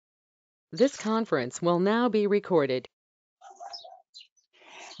This conference will now be recorded.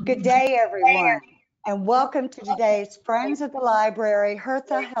 Good day, everyone, and welcome to today's Friends of the Library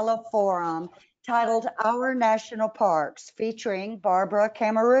Hertha Hella Forum titled Our National Parks, featuring Barbara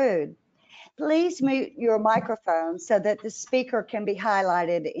Kammerud. Please mute your microphone so that the speaker can be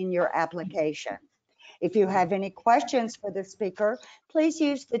highlighted in your application. If you have any questions for the speaker, please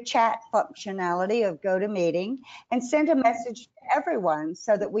use the chat functionality of GoToMeeting and send a message to everyone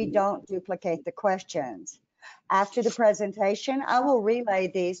so that we don't duplicate the questions. After the presentation, I will relay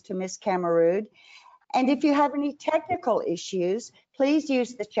these to Ms. Kammerud. And if you have any technical issues, please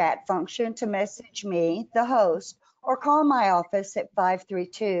use the chat function to message me, the host, or call my office at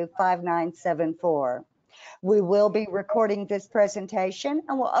 532-5974. We will be recording this presentation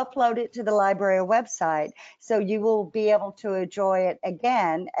and we'll upload it to the library website, so you will be able to enjoy it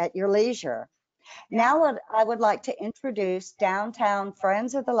again at your leisure. Now I would like to introduce Downtown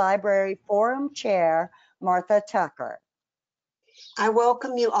Friends of the Library Forum Chair, Martha Tucker. I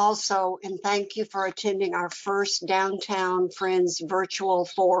welcome you also and thank you for attending our first Downtown Friends virtual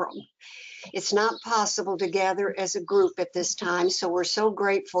forum. It's not possible to gather as a group at this time, so we're so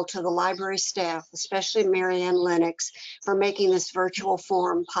grateful to the library staff, especially Marianne Lennox, for making this virtual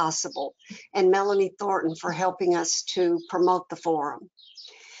forum possible, and Melanie Thornton for helping us to promote the forum.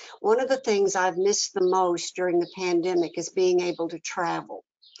 One of the things I've missed the most during the pandemic is being able to travel.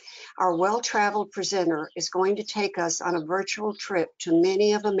 Our well-traveled presenter is going to take us on a virtual trip to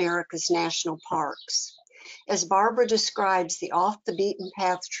many of America's national parks. As Barbara describes the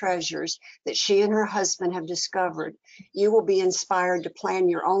off-the-beaten-path treasures that she and her husband have discovered, you will be inspired to plan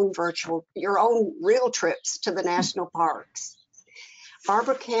your own real trips to the national parks.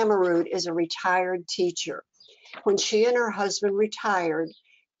 Barbara Kammerud is a retired teacher. When she and her husband retired,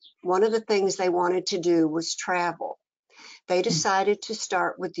 one of the things they wanted to do was travel. They decided to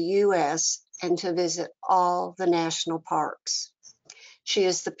start with the U.S. and to visit all the national parks. She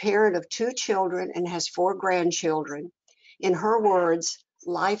is the parent of 2 children and has 4 grandchildren. In her words,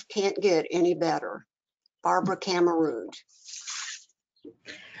 life can't get any better. Barbara Kammerud.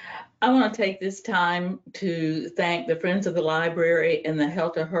 I want to take this time to thank the Friends of the Library and the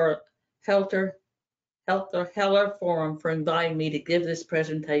Hertha Hella Forum for inviting me to give this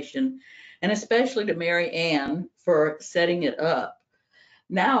presentation, and especially to Mary Ann for setting it up.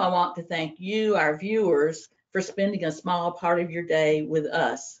 Now I want to thank you, our viewers, for spending a small part of your day with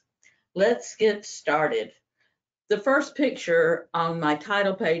us. Let's get started. The first picture on my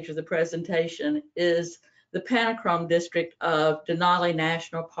title page of the presentation is the Panachrome district of Denali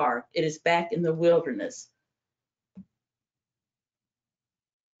National Park. It is back in the wilderness.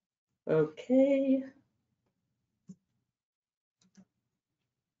 Okay.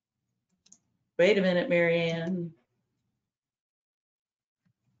 Wait a minute, Mary Ann.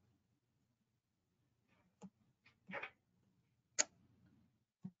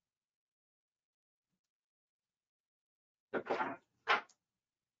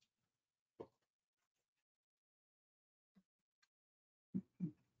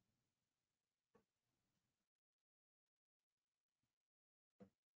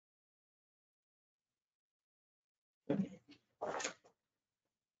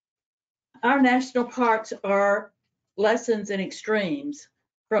 Our national parks are lessons in extremes,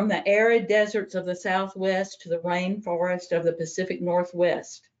 from the arid deserts of the Southwest to the rainforest of the Pacific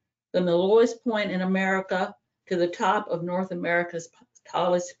Northwest, from the lowest point in America to the top of North America's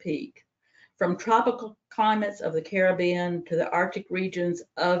tallest peak, from tropical climates of the Caribbean to the Arctic regions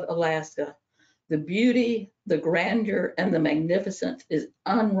of Alaska. The beauty, the grandeur, and the magnificence is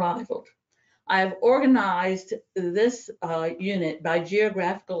unrivaled. I have organized this unit by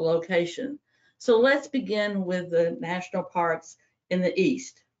geographical location. So let's begin with the national parks in the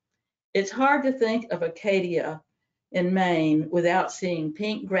East. It's hard to think of Acadia in Maine without seeing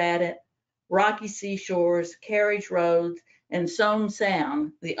pink granite, rocky seashores, carriage roads, and Somme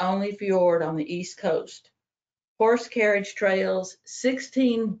Sound, the only fjord on the East Coast. Horse carriage trails,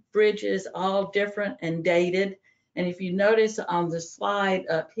 16 bridges, all different and dated. And if you notice on the slide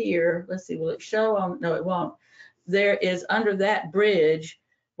up here, let's see, will it show on? No, it won't. There is under that bridge,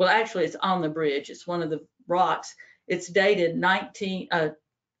 well, actually it's on the bridge. It's one of the rocks. It's dated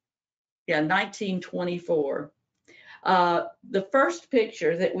 1924. The first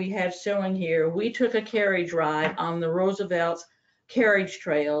picture that we have showing here, we took a carriage ride on the Roosevelt's carriage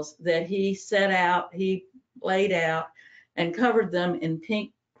trails that he laid out and covered them in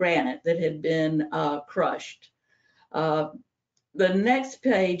pink granite that had been crushed. The next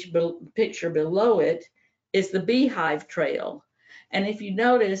picture below it is the Beehive Trail. And if you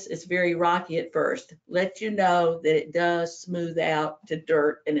notice, it's very rocky at first. Let you know that it does smooth out to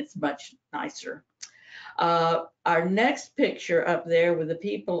dirt and it's much nicer. Our next picture up there with the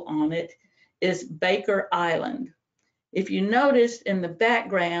people on it is Baker Island. If you notice in the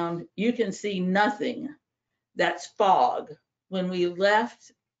background, you can see nothing. That's fog. When we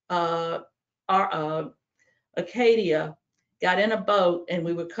left our Acadia, got in a boat, and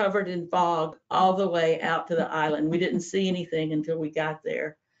we were covered in fog all the way out to the island. We didn't see anything until we got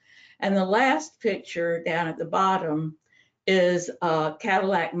there. And the last picture down at the bottom is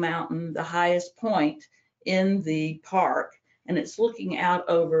Cadillac Mountain, the highest point in the park, and it's looking out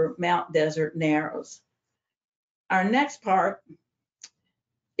over Mount Desert Narrows. Our next park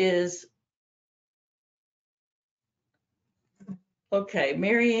is, okay,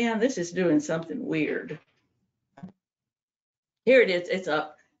 Marianne, this is doing something weird. Here it is, it's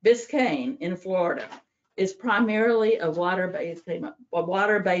up. Biscayne in Florida is primarily a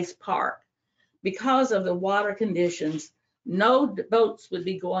water-based park. Because of the water conditions, no boats would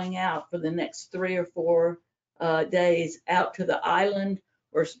be going out for the next 3 or 4 days out to the island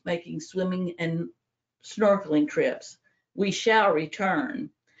or making swimming and snorkeling trips. We shall return.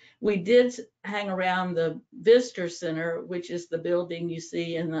 We did hang around the Visitor Center, which is the building you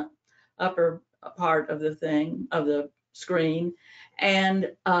see in the upper part of the thing, of the screen,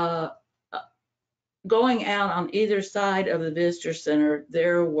 and going out on either side of the Visitor Center,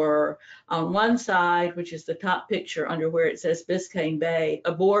 there were on one side, which is the top picture under where it says Biscayne Bay,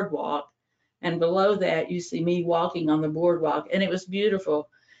 a boardwalk, and below that you see me walking on the boardwalk, and it was beautiful.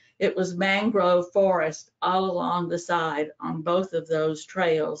 It was mangrove forest all along the side on both of those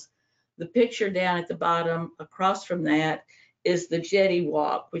trails. The picture down at the bottom across from that is the jetty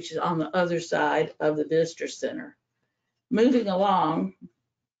walk, which is on the other side of the Visitor Center. Moving along.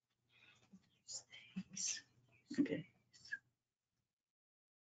 Okay.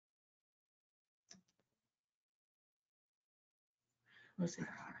 Let's see.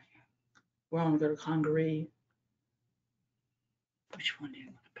 We're going to go to Kammerud. Which one do you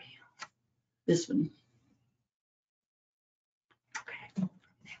want to be on? This one.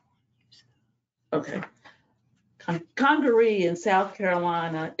 Okay. Kammerud in South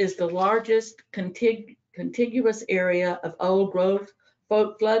Carolina is the largest contiguous area of old growth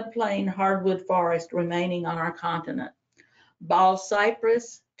floodplain hardwood forest remaining on our continent. Ball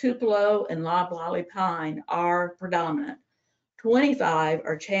cypress, tupelo, and loblolly pine are predominant. 25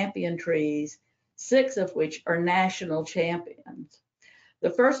 are champion trees, 6 of which are national champions. The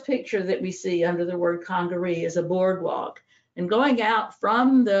first picture that we see under the word Kammerud is a boardwalk. And going out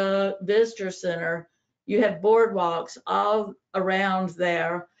from the Visitor Center, you have boardwalks all around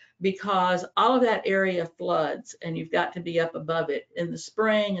there because all of that area floods and you've got to be up above it. In the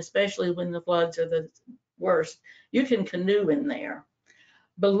spring, especially when the floods are the worst, you can canoe in there.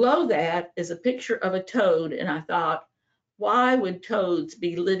 Below that is a picture of a toad, and I thought, why would toads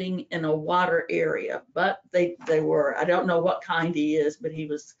be living in a water area? But they were. I don't know what kind he is, but he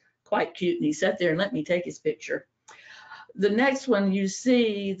was quite cute, and he sat there and let me take his picture. The next one, you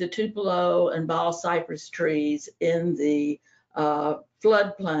see the tupelo and ball cypress trees in the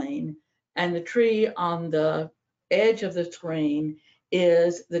floodplain, and the tree on the edge of the screen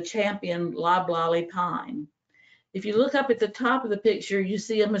is the champion loblolly pine. If you look up at the top of the picture, you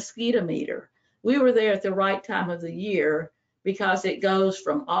see a mosquito meter. We were there at the right time of the year because it goes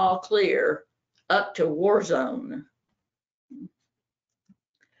from all clear up to war zone.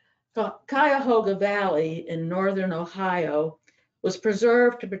 Cuyahoga Valley in northern Ohio was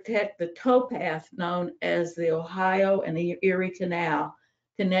preserved to protect the towpath known as the Ohio and Erie Canal,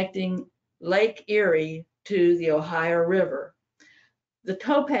 connecting Lake Erie to the Ohio River. The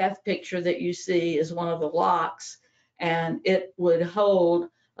towpath picture that you see is one of the locks, and it would hold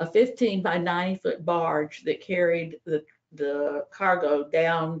a 15 by 90 foot barge that carried the cargo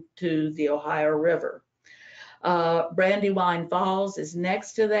down to the Ohio River. Brandywine Falls is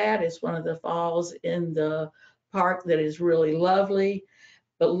next to that. It's one of the falls in the park that is really lovely.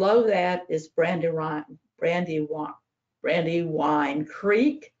 Below that is Brandywine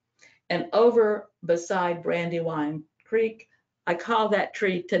Creek. And over beside Brandywine Creek, I call that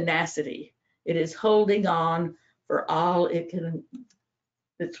tree tenacity. It is holding on for all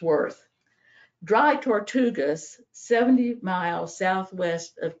it's worth. Dry Tortugas, 70 miles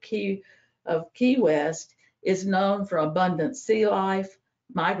southwest of Key West, is known for abundant sea life,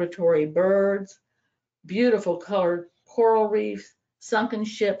 migratory birds, beautiful colored coral reefs, sunken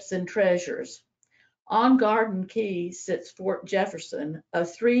ships, and treasures. On Garden Key sits Fort Jefferson, a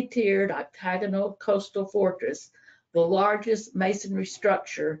 3-tiered octagonal coastal fortress, the largest masonry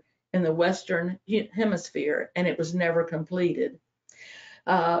structure in the Western Hemisphere, and it was never completed.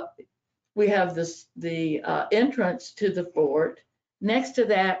 We have the entrance to the fort. Next to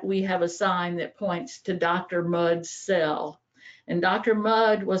that, we have a sign that points to Dr. Mudd's cell. And Dr.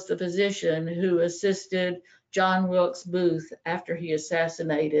 Mudd was the physician who assisted John Wilkes Booth after he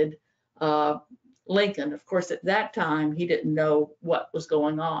assassinated Lincoln. Of course, at that time, he didn't know what was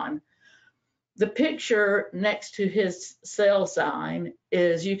going on. The picture next to his cell sign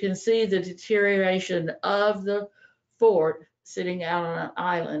is, you can see the deterioration of the fort sitting out on an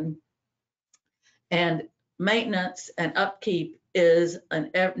island, and maintenance and upkeep is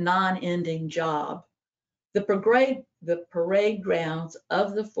a non-ending job. The parade grounds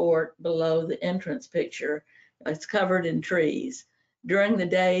of the fort below the entrance picture is covered in trees. During the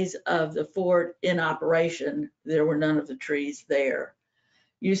days of the fort in operation, there were none of the trees there.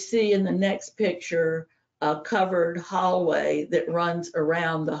 You see in the next picture a covered hallway that runs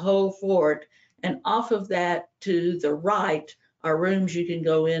around the whole fort, and off of that to the right are rooms you can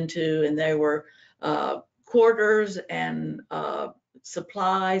go into, and they were quarters and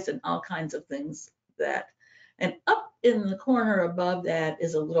supplies and all kinds of things that. And up in the corner above that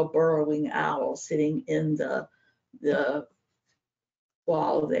is a little burrowing owl sitting in the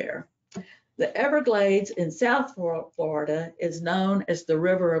wall there. The Everglades in South Florida is known as the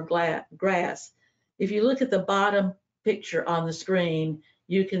River of Grass. If you look at the bottom picture on the screen,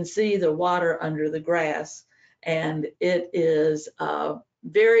 you can see the water under the grass, and it is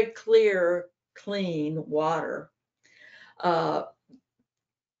very clear, clean water. A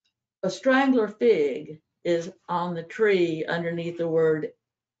strangler fig is on the tree underneath the word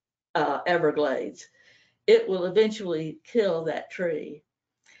Everglades. It will eventually kill that tree.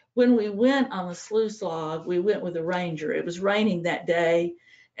 When we went on the sluice log, we went with a ranger. It was raining that day,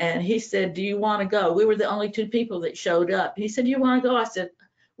 and he said, "Do you want to go?" We were the only two people that showed up. He said, "Do you want to go?" I said,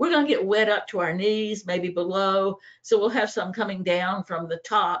 "We're going to get wet up to our knees, maybe below, so we'll have some coming down from the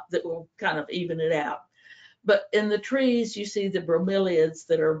top that will kind of even it out." But in the trees, you see the bromeliads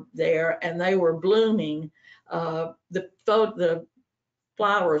that are there, and they were blooming. The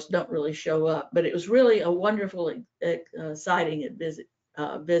flowers don't really show up, but it was really a wonderful sighting and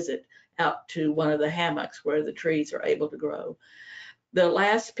visit out to one of the hammocks where the trees are able to grow. The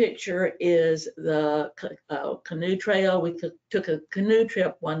last picture is the canoe trail. We took a canoe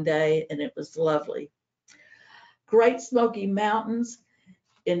trip one day, and it was lovely. Great Smoky Mountains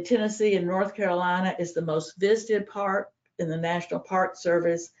in Tennessee and North Carolina is the most visited park in the National Park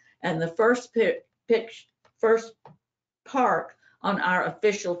Service, and the first park on our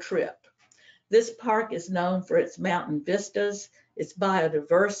official trip. This park is known for its mountain vistas, its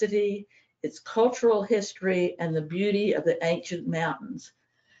biodiversity, its cultural history, and the beauty of the ancient mountains.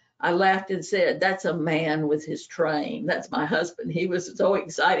 I laughed and said, "That's a man with his train." That's my husband. He was so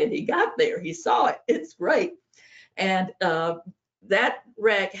excited. He got there. He saw it. It's great. And that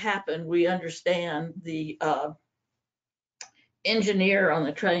wreck happened. We understand the engineer on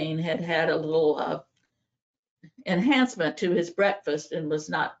the train had a little enhancement to his breakfast and was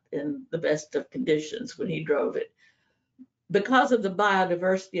not in the best of conditions when he drove it. Because of the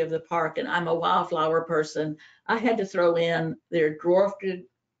biodiversity of the park, and I'm a wildflower person, I had to throw in their dwarfed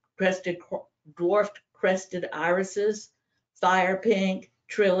crested irises, fire pink,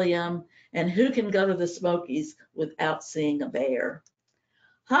 trillium, and who can go to the Smokies without seeing a bear?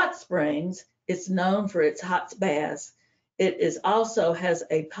 Hot Springs is known for its hot baths. It also has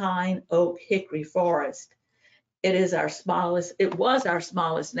a pine, oak, hickory forest. It was our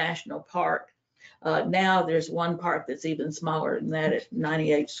smallest national park. Now there's one park that's even smaller than that at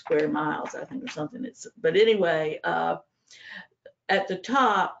 98 square miles, I think, or something. But anyway, at the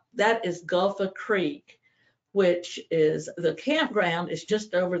top, that is Gulfa Creek, which is the campground is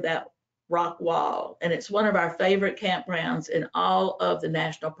just over that rock wall. And it's one of our favorite campgrounds in all of the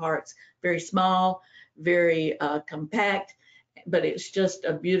national parks. Very small, very compact, but it's just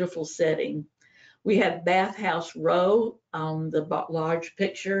a beautiful setting. We have Bathhouse Row on the large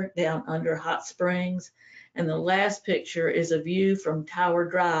picture down under Hot Springs. And the last picture is a view from Tower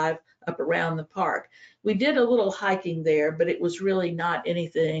Drive up around the park. We did a little hiking there, but it was really not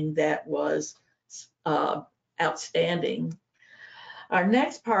anything that was outstanding. Our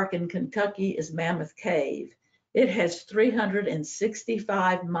next park in Kentucky is Mammoth Cave. It has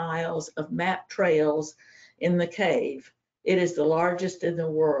 365 miles of map trails in the cave. It is the largest in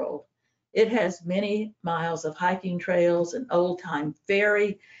the world. It has many miles of hiking trails, an old-time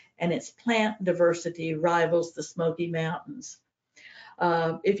ferry, and its plant diversity rivals the Smoky Mountains.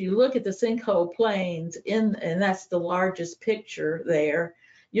 If you look at the sinkhole plains, and that's the largest picture there,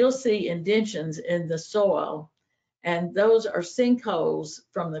 you'll see indentions in the soil. And those are sinkholes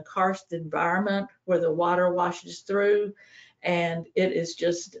from the karst environment where the water washes through. and it is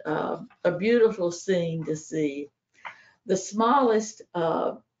just a beautiful scene to see. The smallest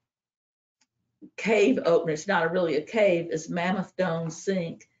cave opener, it's not really a cave, is Mammoth Dome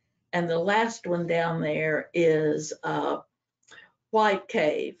Sink, and the last one down there is White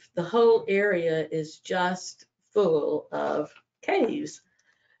Cave. The whole area is just full of caves.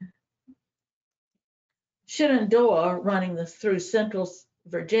 Shenandoah, running through central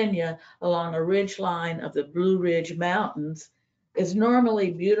Virginia along a ridge line of the Blue Ridge Mountains, is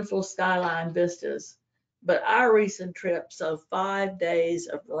normally beautiful skyline vistas, but our recent trip saw 5 days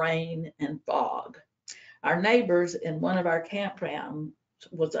of rain and fog. Our neighbors in one of our campgrounds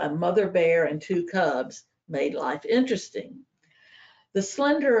was a mother bear and 2 cubs, made life interesting. The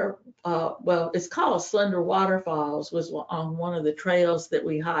Slender, it's called Slender Waterfalls, was on one of the trails that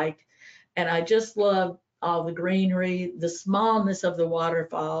we hiked, and I just loved all the greenery, the smallness of the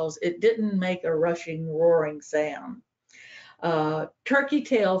waterfalls. It didn't make a rushing, roaring sound. Turkey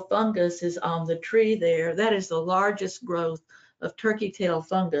tail fungus is on the tree there. That is the largest growth of turkey tail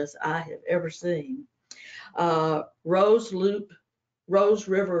fungus I have ever seen. Rose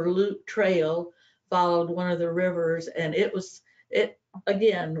River Loop Trail followed one of the rivers, and it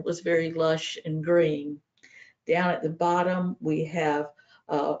again was very lush and green. Down at the bottom, we have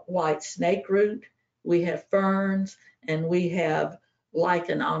white snakeroot, we have ferns, and we have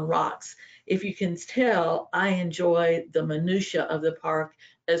lichen on rocks. If you can tell, I enjoy the minutia of the park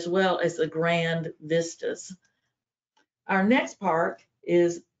as well as the grand vistas. Our next park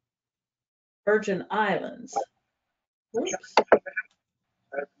is Virgin Islands. Oops.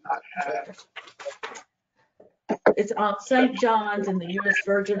 It's on St. John's in the U.S.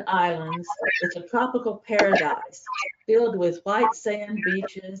 Virgin Islands. It's a tropical paradise filled with white sand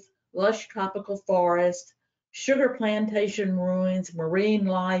beaches, lush tropical forest, sugar plantation ruins, marine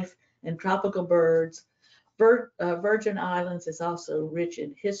life, and tropical birds. Virgin Islands is also rich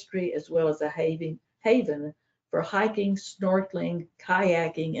in history as well as a haven for hiking, snorkeling,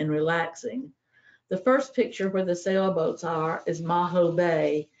 kayaking, and relaxing. The first picture where the sailboats are is Maho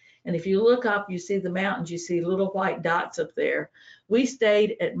Bay. And if you look up, you see the mountains, you see little white dots up there. We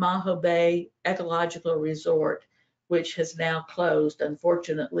stayed at Maho Bay Ecological Resort, which has now closed,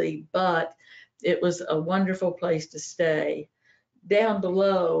 unfortunately, but it was a wonderful place to stay. Down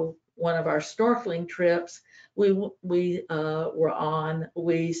below, one of our snorkeling trips we were on,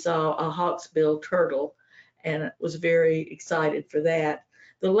 we saw a hawksbill turtle and was very excited for that.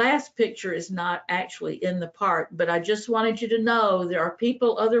 The last picture is not actually in the park, but I just wanted you to know there are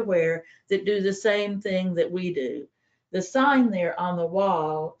people otherwhere that do the same thing that we do. The sign there on the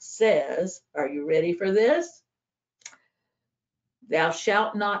wall says, are you ready for this? Thou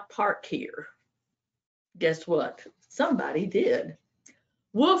shalt not park here. Guess what? Somebody did.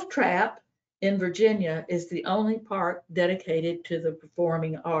 Wolf Trap in Virginia is the only park dedicated to the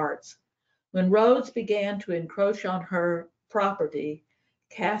performing arts. When roads began to encroach on her property,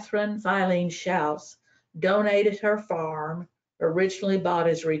 Catherine Filene Schaus donated her farm, originally bought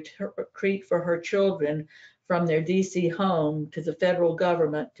as retreat for her children from their DC home, to the federal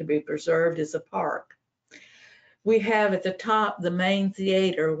government to be preserved as a park. We have at the top the main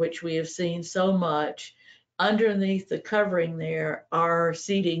theater, which we have seen so much. Underneath the covering there are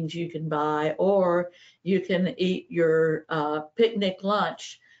seatings you can buy, or you can eat your picnic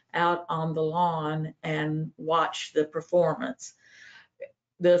lunch out on the lawn and watch the performance.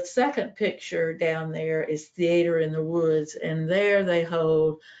 The second picture down there is Theater in the Woods, and there they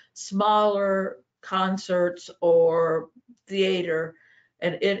hold smaller concerts or theater,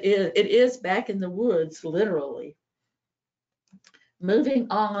 and it is back in the woods, literally. Moving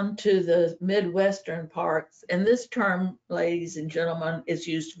on to the Midwestern parks, and this term, ladies and gentlemen, is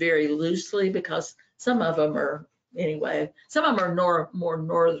used very loosely because some of them are, some of them are more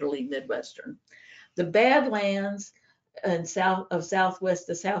northerly Midwestern. The Badlands and southwest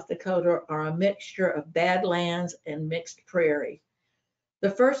to South Dakota are a mixture of badlands and mixed prairie. The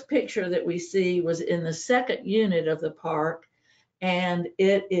first picture that we see was in the second unit of the park, and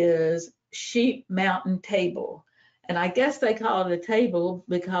it is Sheep Mountain Table. And I guess they call it a table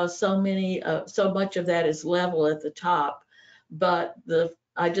because so much of that is level at the top. But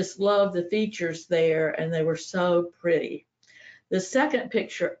I just love the features there, and they were so pretty. The second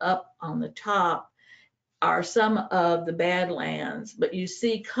picture up on the top are some of the Badlands, but you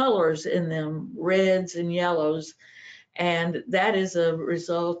see colors in them, reds and yellows, and that is a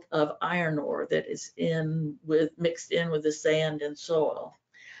result of iron ore that is mixed in with the sand and soil.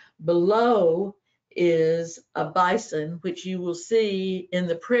 Below is a bison, which you will see in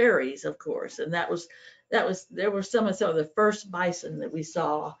the prairies, of course, and there were some of the first bison that we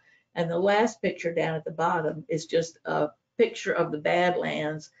saw. And the last picture down at the bottom is just a picture of the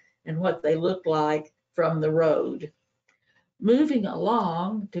Badlands and what they look like from the road. Moving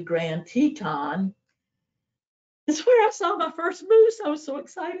along to Grand Teton, this is where I saw my first moose. I was so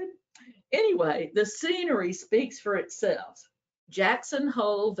excited. Anyway, the scenery speaks for itself. Jackson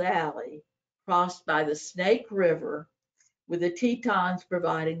Hole Valley, crossed by the Snake River, with the Tetons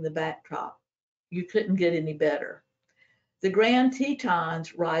providing the backdrop. You couldn't get any better. The Grand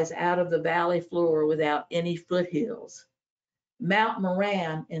Tetons rise out of the valley floor without any foothills. Mount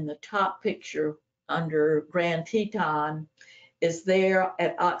Moran in the top picture under Grand Teton is there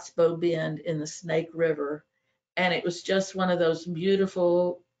at Oxbow Bend in the Snake River. And it was just one of those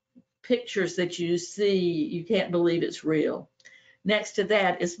beautiful pictures that you see, you can't believe it's real. Next to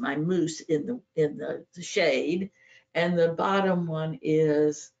that is my moose in the shade, and the bottom one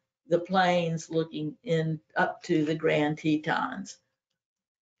is the plains looking in up to the Grand Tetons.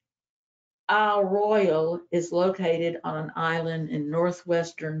 Isle Royal is located on an island in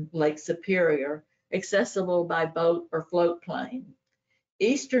northwestern Lake Superior, accessible by boat or float plane.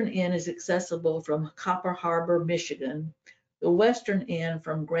 Eastern end is accessible from Copper Harbor, Michigan, the western end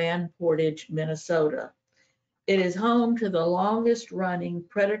from Grand Portage, Minnesota. It is home to the longest running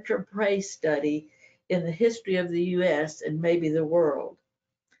predator-prey study in the history of the US and maybe the world.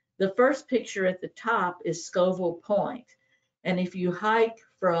 The first picture at the top is Scoville Point, and if you hike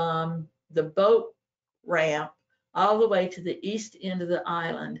from the boat ramp all the way to the east end of the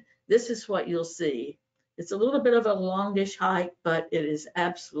island, this is what you'll see. It's a little bit of a longish hike, but it is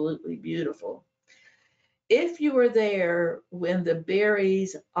absolutely beautiful. If you are there when the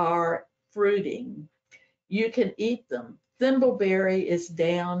berries are fruiting, you can eat them. Thimbleberry is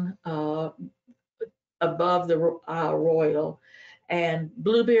down above the Isle Royal, and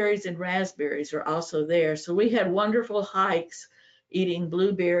blueberries and raspberries are also there. So we had wonderful hikes eating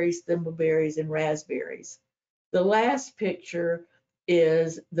blueberries, thimbleberries, and raspberries. The last picture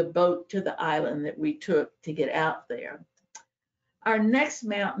is the boat to the island that we took to get out there. Our next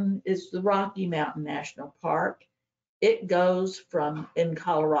mountain is the Rocky Mountain National Park. It goes from, in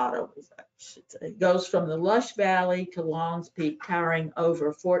Colorado, it goes from the Lush Valley to Long's Peak, towering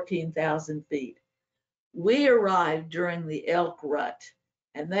over 14,000 feet. We arrived during the elk rut,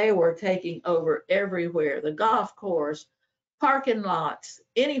 and they were taking over everywhere, the golf course, parking lots,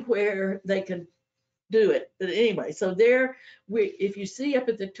 anywhere they could do it. But anyway, so there, if you see up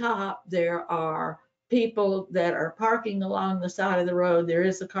at the top, there are people that are parking along the side of the road. There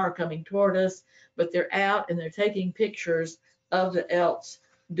is a car coming toward us, but they're out and they're taking pictures of the elks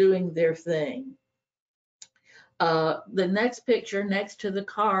doing their thing. The next picture next to the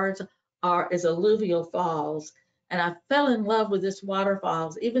cars is Alluvial Falls. And I fell in love with this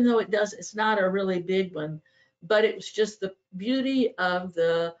waterfalls, even though it's not a really big one, but it was just the beauty of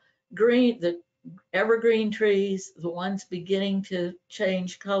the green, the evergreen trees, the ones beginning to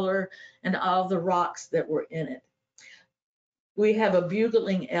change color, and all the rocks that were in it. We have a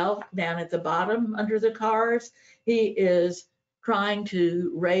bugling elk down at the bottom under the cars. He is trying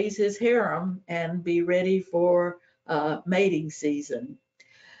to raise his harem and be ready for mating season.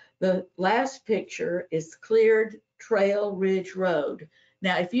 The last picture is cleared Trail Ridge Road.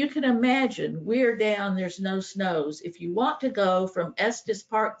 Now, if you can imagine, we're down, there's no snows. If you want to go from Estes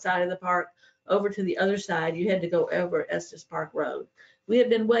Park side of the park over to the other side, you had to go over Estes Park Road. We had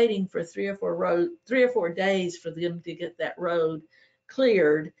been waiting for 3 or 4 days for them to get that road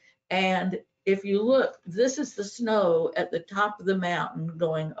cleared. And if you look, this is the snow at the top of the mountain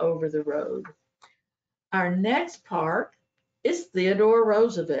going over the road. Our next park is Theodore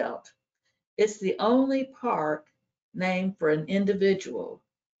Roosevelt. It's the only park named for an individual.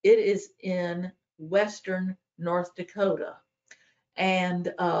 It is in western North Dakota.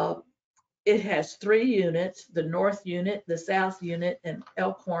 And it has 3 units, the North Unit, the South Unit, and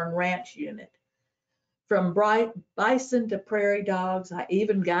Elkhorn Ranch Unit. From bison to prairie dogs, I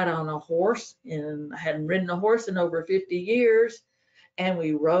even got on a horse, and I hadn't ridden a horse in over 50 years, and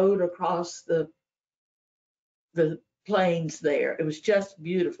we rode across the plains there. It was just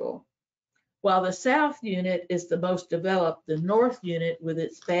beautiful. While the South Unit is the most developed, the North Unit, with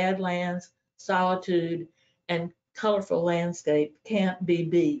its badlands, solitude, and colorful landscape, can't be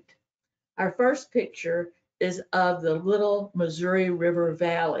beat. Our first picture is of the Little Missouri River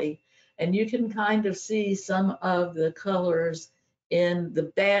Valley, and you can kind of see some of the colors in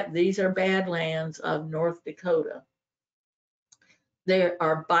these are badlands of North Dakota. There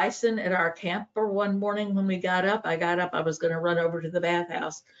are bison at our camper one morning when we got up. I was going to run over to the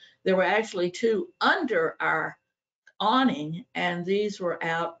bathhouse. There were actually 2 under our awning, and these were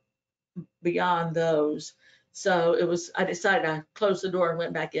out beyond those. So I decided I'd close the door and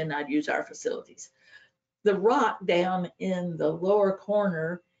went back in, I'd use our facilities. The rock down in the lower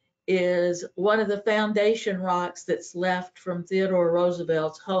corner is one of the foundation rocks that's left from Theodore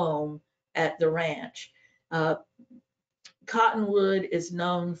Roosevelt's home at the ranch. Uh, Cottonwood is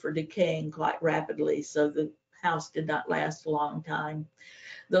known for decaying quite rapidly, so the house did not last a long time.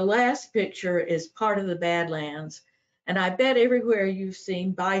 The last picture is part of the Badlands, and I bet everywhere you've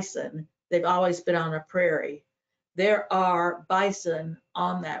seen bison, they've always been on a prairie. There are bison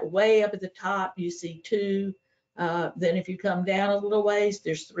on that way up at the top. You see two. Then if you come down a little ways,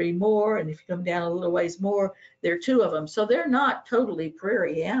 there's three more. And if you come down a little ways more, there are two of them. So they're not totally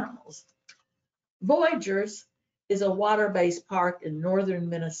prairie animals. Voyagers is a water-based park in northern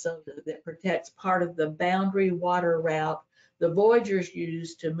Minnesota that protects part of the boundary water route the Voyagers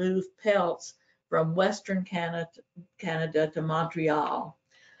use to move pelts from Western Canada to Montreal.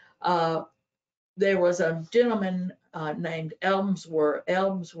 There was a gentleman named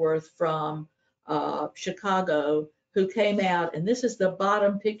Elmsworth from Chicago who came out, and this is the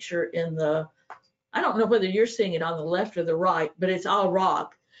bottom picture in the, I don't know whether you're seeing it on the left or the right, but it's all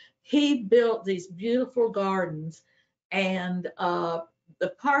rock. He built these beautiful gardens, and the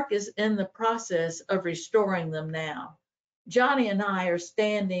park is in the process of restoring them now. Johnny and I are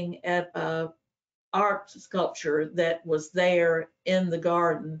standing at a art sculpture that was there in the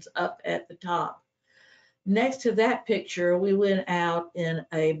gardens up at the top. Next to that picture, we went out in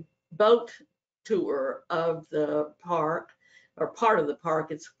a boat tour of the park, or part of the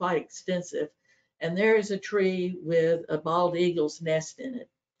park. It's quite extensive. And there is a tree with a bald eagle's nest in it.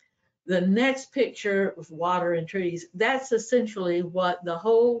 The next picture with water and trees, that's essentially what the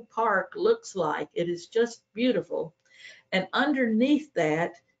whole park looks like. It is just beautiful. And underneath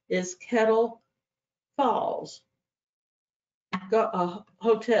that is Kettle Falls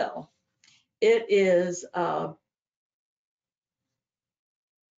Hotel. It is, wait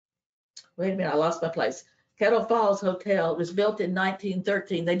a minute, I lost my place. Kettle Falls Hotel was built in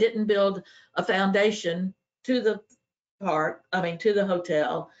 1913. They didn't build a foundation to the park, to the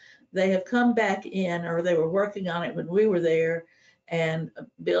hotel. They have come back in, or they were working on it when we were there, and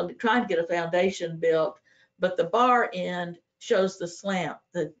trying to get a foundation built. But the bar end shows the slant.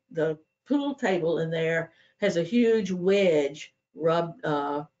 The pool table in there has a huge wedge rubbed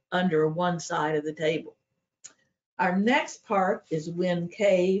under one side of the table. Our next park is Wind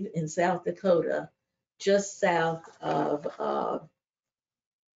Cave in South Dakota, just south of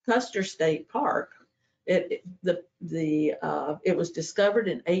Custer State Park. It was discovered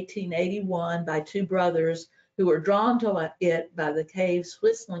in 1881 by two brothers who were drawn to it by the cave's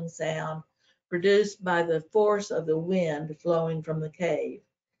whistling sound produced by the force of the wind flowing from the cave.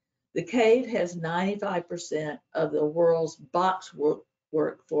 The cave has 95% of the world's boxwork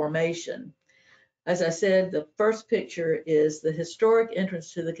formation. As I said, the first picture is the historic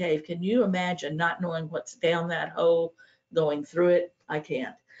entrance to the cave. Can you imagine not knowing what's down that hole, going through it? I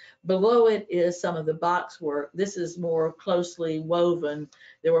can't. Below it is some of the boxwork. This is more closely woven.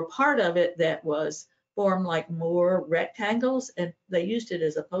 There were part of it that was formed like more rectangles, and they used it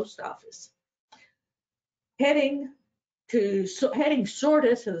as a post office. Heading sort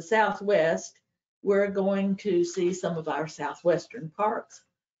of to the southwest, we're going to see some of our southwestern parks.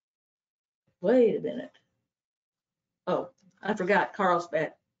 Wait a minute. Oh, I forgot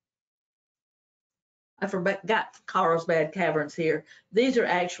Carlsbad. I forgot Carlsbad Caverns here. These are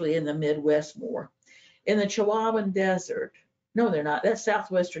actually in the Midwest more. In the Chihuahuan Desert, no, they're not. That's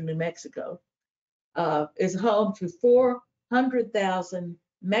southwestern New Mexico. Is home to 400,000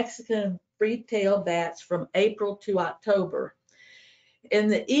 Mexican free-tailed bats from April to October. In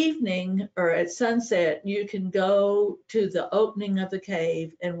the evening or at sunset, you can go to the opening of the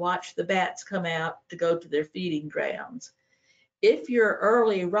cave and watch the bats come out to go to their feeding grounds. If you're an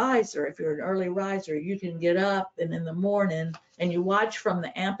early riser, you can get up and in the morning and you watch from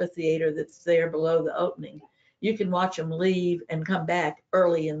the amphitheater that's there below the opening. You can watch them leave and come back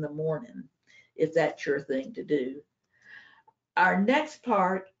early in the morning, if that's your thing to do. Our next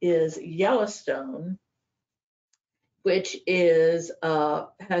park is Yellowstone, which is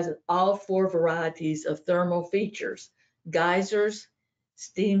has all four varieties of thermal features: geysers,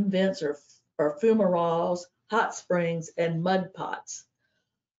 steam vents or fumaroles, hot springs, and mud pots.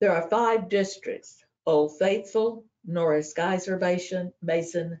 There are 5 districts: Old Faithful, Norris Geyser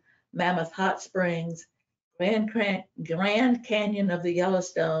Basin, Mammoth Hot Springs, Grand Canyon of the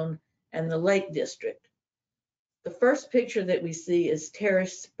Yellowstone, and the Lake District. The first picture that we see is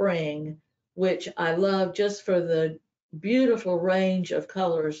Terrace Spring, which I love just for the beautiful range of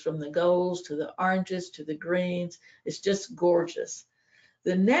colors, from the golds to the oranges to the greens. It's just gorgeous.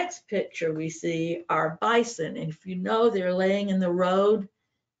 The next picture we see are bison, and if you know they're laying in the road,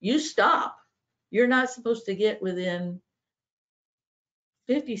 you stop. You're not supposed to get within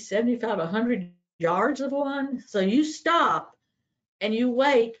 50, 75, 100 yards of one. So you stop and you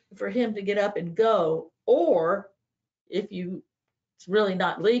wait for him to get up and go. Or if you, it's really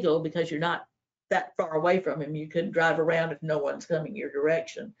not legal because you're not that far away from him, you could drive around if no one's coming your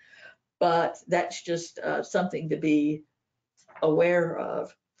direction. But that's just something to be aware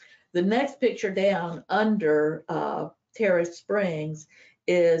of. The next picture down under Terrace Springs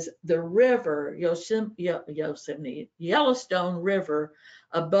is the river, Yellowstone River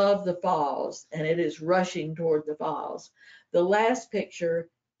above the falls, and it is rushing toward the falls. The last picture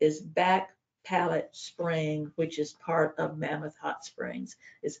is Back Pallet Spring, which is part of Mammoth Hot Springs.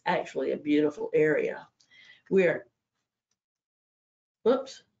 It's actually a beautiful area. We're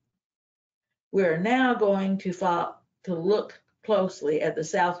now going to look closely at the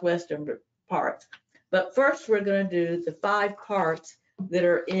southwestern parts. But first, we're going to do the 5 parts that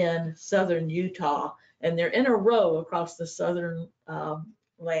are in southern Utah, and they're in a row across the southern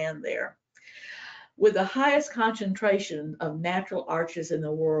land there. With the highest concentration of natural arches in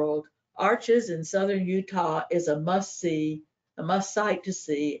the world, arches in southern Utah is a must sight to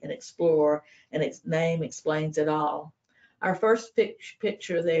see and explore, and its name explains it all. Our first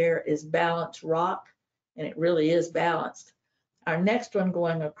picture there is Balanced Rock, and it really is balanced. Our next one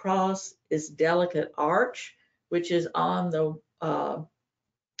going across is Delicate Arch, which is on the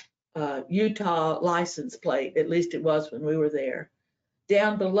Utah license plate. At least it was when we were there.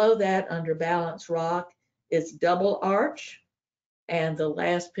 Down below that, under Balanced Rock, is Double Arch, and the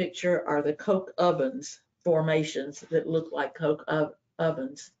last picture are the coke ovens formations that look like coke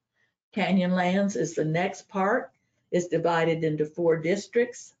ovens. Canyonlands is the next part. It's divided into 4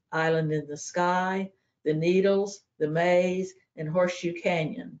 districts: Island in the Sky, the Needles, the Maze, and Horseshoe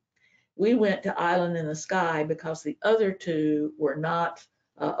Canyon. We went to Island in the Sky because the other 2 were not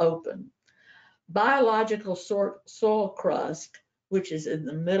open. Biological soil crust, which is in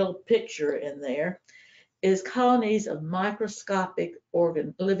the middle picture in there, is colonies of microscopic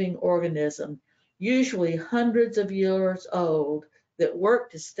living organisms, usually hundreds of years old, that work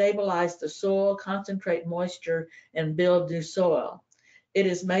to stabilize the soil, concentrate moisture, and build new soil. It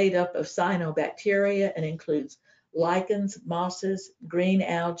is made up of cyanobacteria and includes lichens, mosses, green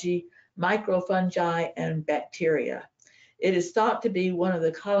algae, microfungi, and bacteria. It is thought to be one of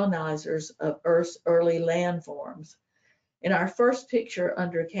the colonizers of Earth's early landforms. In our first picture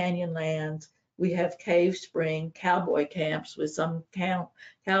under Canyonlands, we have Cave Spring cowboy camps with some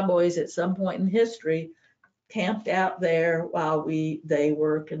cowboys at some point in history camped out there while they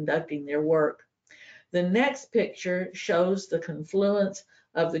were conducting their work. The next picture shows the confluence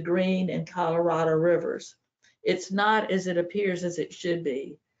of the Green and Colorado rivers. It's not as it appears as it should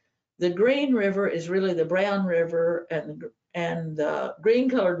be. The Green River is really the Brown River, and the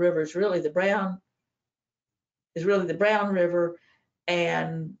green-colored river is really the Brown River,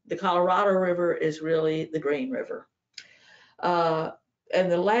 and the Colorado River is really the Green River. And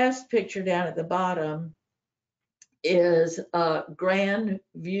the last picture down at the bottom is a grand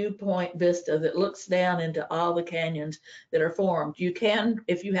viewpoint vista that looks down into all the canyons that are formed. You can,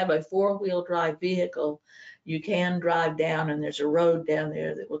 if you have a 4-wheel drive vehicle, you can drive down, and there's a road down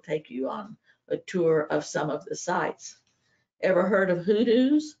there that will take you on a tour of some of the sites. Ever heard of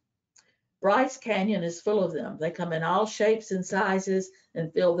hoodoos? Bryce Canyon is full of them. They come in all shapes and sizes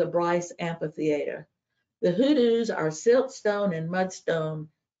and fill the Bryce Amphitheater. The hoodoos are siltstone and mudstone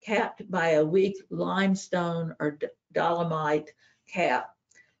capped by a weak limestone or dolomite cap.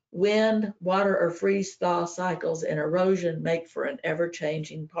 Wind, water, or freeze-thaw cycles and erosion make for an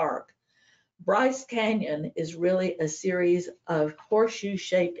ever-changing park. Bryce Canyon is really a series of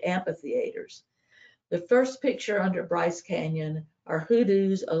horseshoe-shaped amphitheaters. The first picture under Bryce Canyon are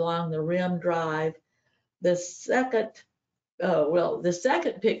hoodoos along the Rim Drive. The second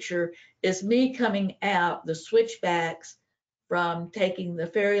picture is me coming out the switchbacks from taking the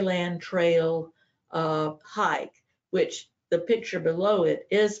Fairyland Trail hike, which the picture below it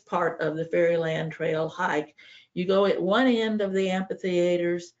is part of the Fairyland Trail hike. You go at one end of the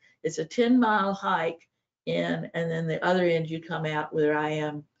amphitheaters. It's a 10-mile hike in, and then the other end you come out where I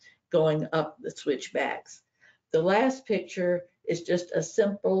am going up the switchbacks. The last picture is just a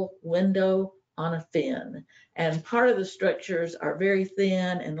simple window on a fin, and part of the structures are very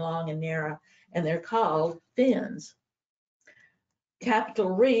thin and long and narrow, and they're called fins.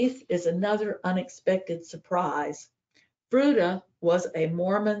 Capitol Reef is another unexpected surprise. Fruta was a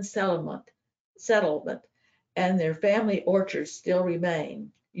Mormon settlement, and their family orchards still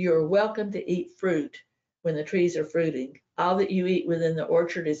remain. You're welcome to eat fruit when the trees are fruiting. All that you eat within the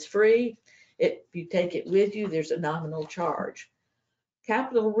orchard is free. If you take it with you, there's a nominal charge.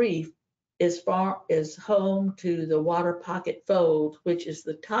 Capitol Reef is home to the Water Pocket Fold, which is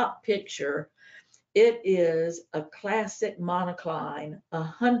the top picture. It is a classic monocline,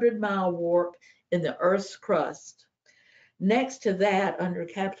 100-mile warp in the Earth's crust. Next to that, under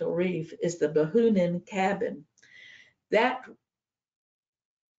Capitol Reef, is the Bahunin cabin. That,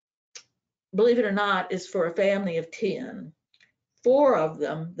 believe it or not, is for a family of 10. 4 of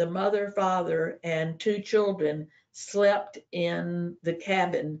them, the mother, father, and 2 children, slept in the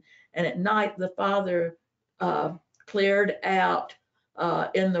cabin. And at night, the father cleared out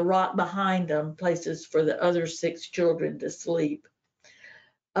in the rock behind them places for the other 6 children to sleep.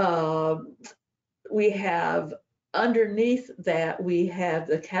 We have, underneath that, we have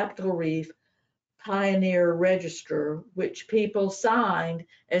the Capitol Reef Pioneer Register, which people signed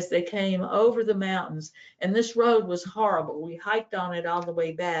as they came over the mountains. And this road was horrible. We hiked on it all the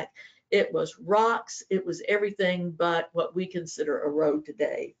way back. It was rocks. It was everything but what we consider a road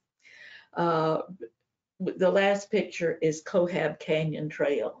today. The last picture is Cohab Canyon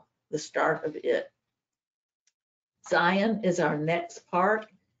Trail, the start of it. Zion is our next park.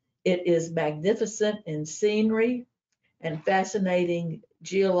 It is magnificent in scenery and fascinating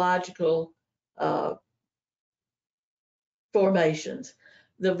geological formations.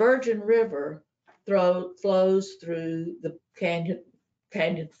 The Virgin River flows through the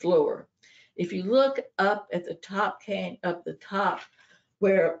canyon floor. If you look up at the top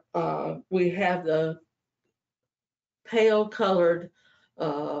where we have the pale colored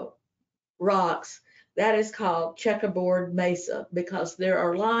rocks, that is called checkerboard mesa, because there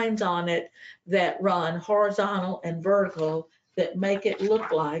are lines on it that run horizontal and vertical that make it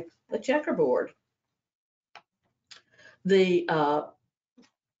look like a checkerboard. The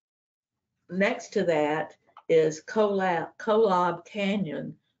next to that is Colab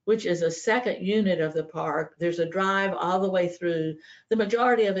Canyon, which is a second unit of the park. There's a drive all the way through. The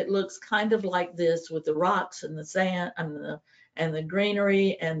majority of it looks kind of like this, with the rocks and the sand and the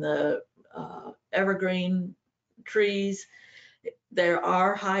greenery and the evergreen trees. There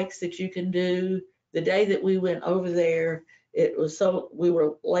are hikes that you can do. The day that we went over there, we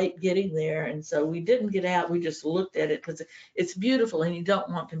were late getting there, and so we didn't get out. We just looked at it because it's beautiful and you don't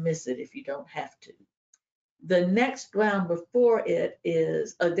want to miss it if you don't have to. The next ground before it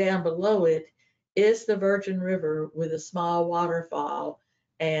is, down below it, is the Virgin River with a small waterfall,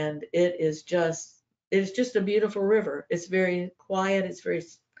 and it's just a beautiful river. It's very quiet. It's very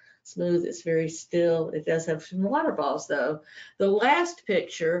smooth. It's very still. It does have some waterfalls though. The last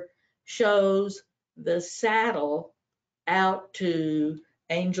picture shows the saddle out to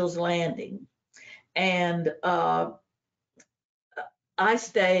Angel's Landing. And I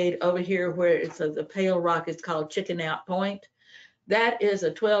stayed over here where it's the pale rock is called Chicken Out Point. That is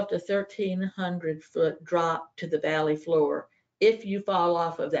a 12 to 1,300 foot drop to the valley floor. If you fall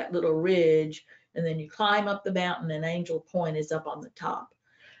off of that little ridge and then you climb up the mountain, and Angel Point is up on the top.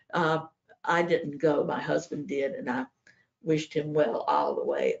 I didn't go, my husband did, and I wished him well all the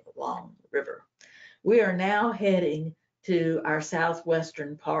way along the river. We are now heading to our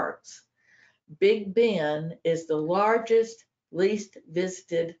southwestern parks. Big Bend is the largest, least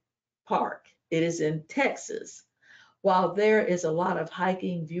visited park. It is in Texas. While there is a lot of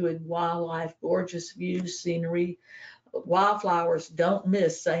hiking, viewing wildlife, gorgeous views, scenery, wildflowers don't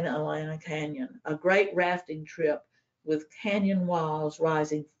miss St. Helena Canyon, a great rafting trip with canyon walls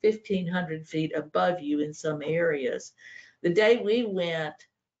rising 1,500 feet above you in some areas. The day we went,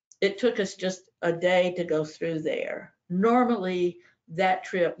 it took us just a day to go through there. Normally, that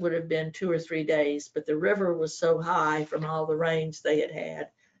trip would have been 2 or 3 days, but the river was so high from all the rains they had had,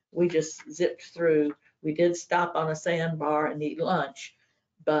 we just zipped through. We did stop on a sandbar and eat lunch,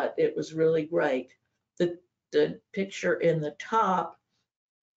 but it was really great. The picture in the top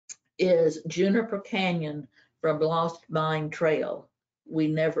is Juniper Canyon from Lost Mine Trail. We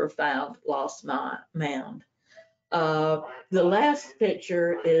never found Lost Mound. The last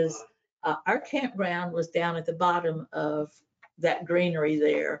picture is our campground was down at the bottom of that greenery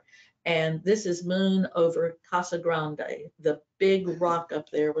there. And this is moon over Casa Grande. The big rock up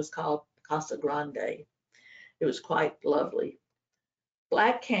there was called Casa Grande. It was quite lovely.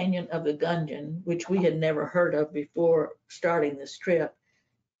 Black Canyon of the Gungeon, which we had never heard of before starting this trip,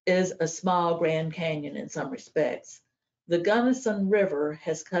 is a small Grand Canyon in some respects. The Gunnison River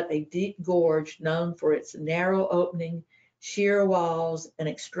has cut a deep gorge known for its narrow opening, sheer walls, and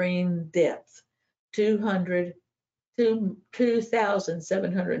extreme depth,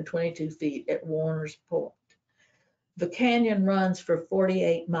 2,722 feet at Warner's Point. The canyon runs for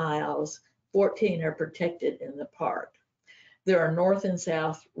 48 miles, 14 are protected in the park. There are north and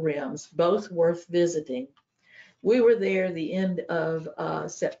south rims, both worth visiting. We were there the end of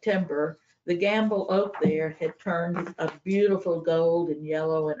September The Gamble oak there had turned a beautiful gold and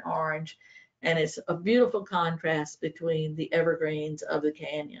yellow and orange, and it's a beautiful contrast between the evergreens of the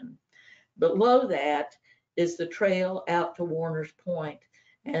canyon. Below that is the trail out to Warner's Point,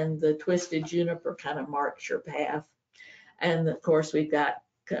 and the twisted juniper kind of marks your path. And of course, we've got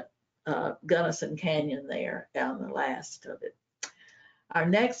Gunnison Canyon there down the last of it. Our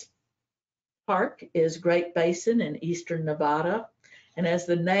next park is Great Basin in eastern Nevada, and as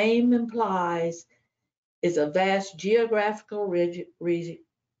the name implies, is a vast geographical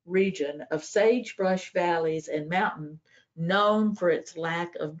region of sagebrush valleys and mountain known for its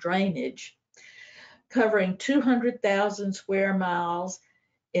lack of drainage. Covering 200,000 square miles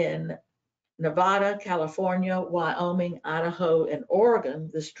in Nevada, California, Wyoming, Idaho, and Oregon,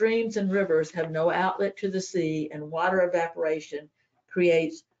 the streams and rivers have no outlet to the sea, and water evaporation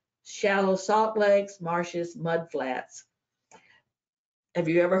creates shallow salt lakes, marshes, mud flats. Have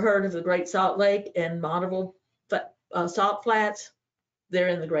you ever heard of the Great Salt Lake and Monteville salt flats? They're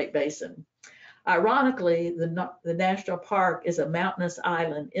in the Great Basin. Ironically, the national park is a mountainous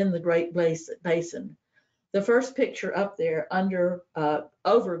island in the Great Basin. The first picture up there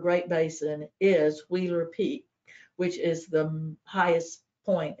over Great Basin is Wheeler Peak, which is the highest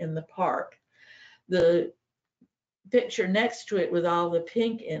point in the park. The picture next to it with all the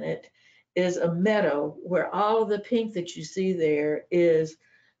pink in it is a meadow where all of the pink that you see there is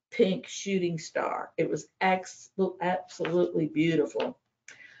pink shooting star. It was absolutely beautiful.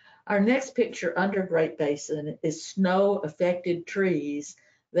 Our next picture under Great Basin is snow-affected trees.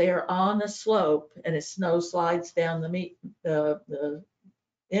 They are on a slope, and as snow slides down the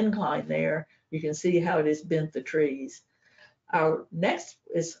incline there, you can see how it has bent the trees. Our next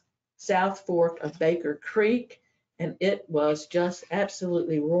is South Fork of Baker Creek, and it was just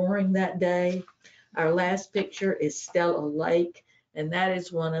absolutely roaring that day. Our last picture is Stella Lake, and that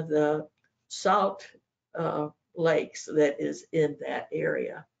is one of the salt lakes that is in that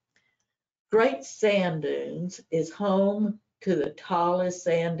area. Great Sand Dunes is home to the tallest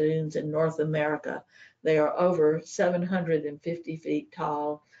sand dunes in North America. They are over 750 feet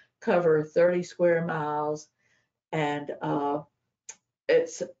tall, cover 30 square miles, and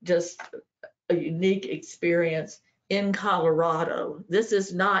it's just a unique experience in Colorado. This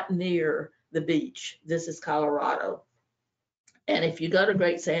is not near the beach. This is Colorado. And if you go to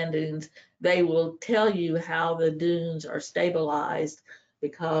Great Sand Dunes, they will tell you how the dunes are stabilized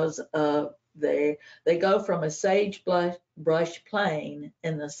because they go from a sagebrush plain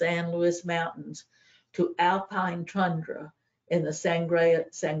in the San Luis Mountains to alpine tundra in the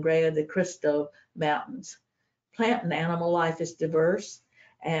Sangre de Cristo Mountains. Plant and animal life is diverse,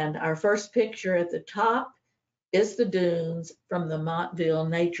 and our first picture at the top is the dunes from the Montville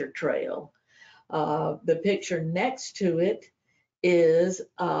Nature Trail. The picture next to it is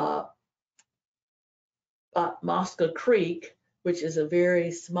Mosca Creek, which is a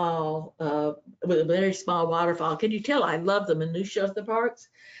very small, with a very small waterfall. Can you tell I love the minutiae of the parks?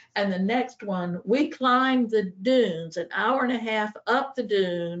 And the next one, we climbed the dunes, an hour and a half up the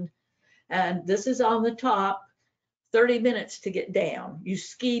dune, and this is on the top, 30 minutes to get down. You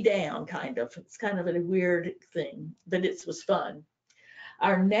ski down, kind of. It's kind of a weird thing, but it was fun.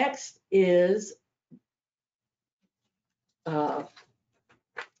 Our next is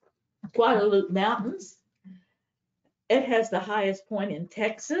Guadalupe Mountains. It has the highest point in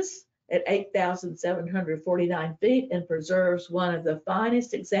Texas at 8,749 feet and preserves one of the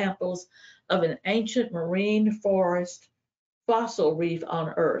finest examples of an ancient marine forest fossil reef on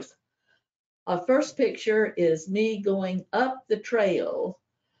Earth. Our first picture is me going up the trail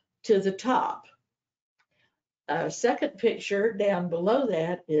to the top. Our second picture down below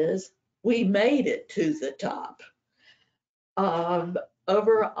that is we made it to the top.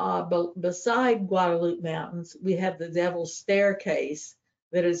 Beside Guadalupe Mountains, we have the Devil's Staircase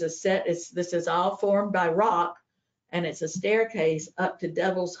that is this is all formed by rock, and it's a staircase up to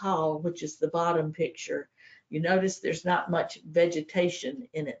Devil's Hall, which is the bottom picture. You notice there's not much vegetation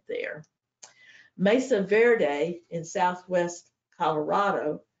in it there. Mesa Verde in southwest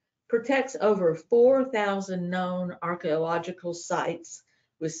Colorado protects over 4,000 known archaeological sites,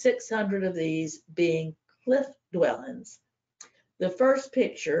 with 600 of these being cliff dwellings. The first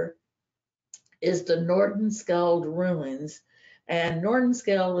picture is the Nordenskjöld ruins, and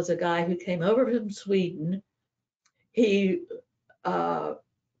Nordenskjöld was a guy who came over from Sweden. He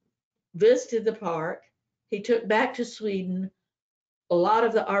visited the park. He took back to Sweden a lot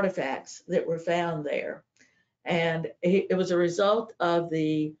of the artifacts that were found there, and it was a result of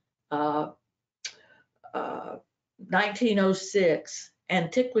the 1906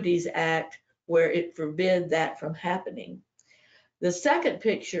 Antiquities Act, where it forbid that from happening. The second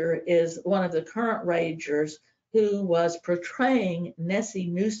picture is one of the current rangers who was portraying Nessie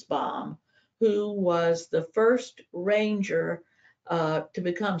Nussbaum, who was the first ranger to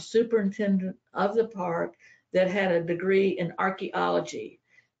become superintendent of the park that had a degree in archaeology.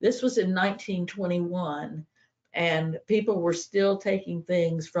 This was in 1921, and people were still taking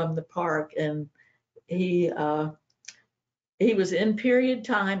things from the park, and he was in period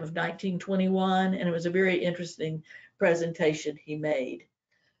time of 1921, and it was a very interesting presentation he made.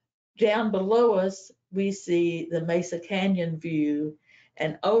 Down below us, we see the Mesa Canyon view,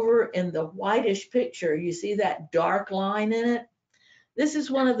 and over in the whitish picture, you see that dark line in it. This is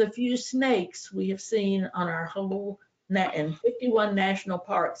one of the few snakes we have seen on our whole in 51 national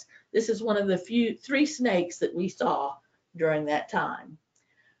parks. This is one of the few 3 snakes that we saw during that time.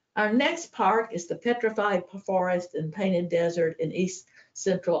 Our next park is the Petrified Forest and Painted Desert in East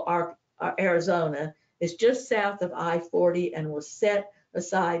Central Arizona. It's just south of I-40 and was set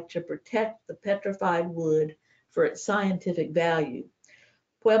aside to protect the petrified wood for its scientific value.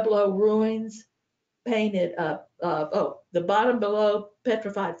 Pueblo ruins painted up, the bottom below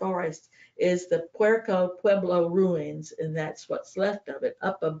Petrified Forest is the Pueblo ruins, and that's what's left of it.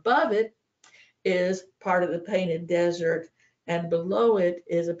 Up above it is part of the Painted Desert, and below it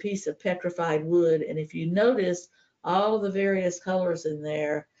is a piece of petrified wood. And if you notice all of the various colors in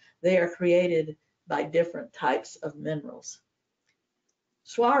there, they are created by different types of minerals.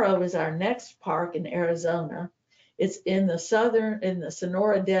 Saguaro is our next park in Arizona. It's in the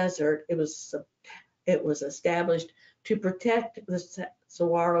Sonora Desert. It was established to protect the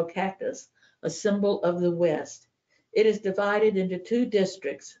saguaro cactus, a symbol of the West. It is divided into 2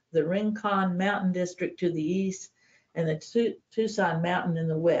 districts, the Rincon Mountain District to the east and the Tucson Mountain in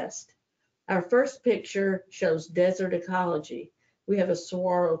the west. Our first picture shows desert ecology. We have a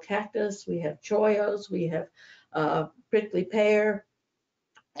saguaro cactus, we have chollos, we have prickly pear,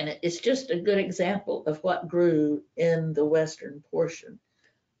 and it's just a good example of what grew in the western portion.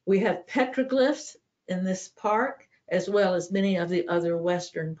 We have petroglyphs in this park, as well as many of the other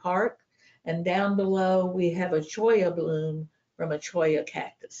western parks. And down below, we have a cholla bloom from a cholla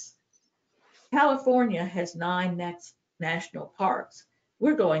cactus. California has 9 national parks.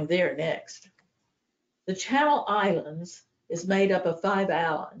 We're going there next. The Channel Islands is made up of 5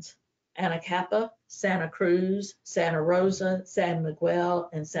 islands: Anacapa, Santa Cruz, Santa Rosa, San Miguel,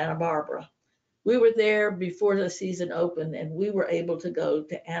 and Santa Barbara. We were there before the season opened, and we were able to go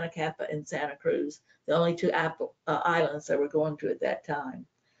to Anacapa and Santa Cruz, the only 2 islands that we're going to at that time.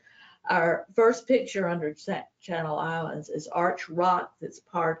 Our first picture under Channel Islands is Arch Rock, that's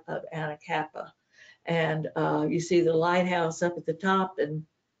part of Anacapa. And you see the lighthouse up at the top, and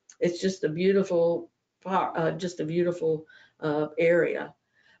it's just a beautiful, area.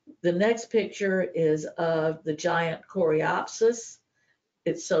 The next picture is of the giant Coreopsis.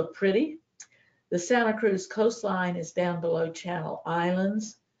 It's so pretty. The Santa Cruz coastline is down below Channel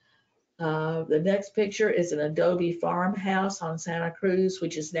Islands. The next picture is an adobe farmhouse on Santa Cruz,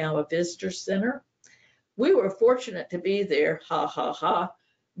 which is now a visitor center. We were fortunate to be there,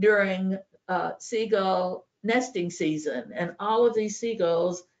 during seagull nesting season, and all of these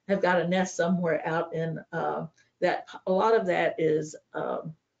seagulls have got a nest somewhere out in that. A lot of that is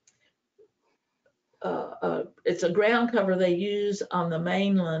it's a ground cover they use on the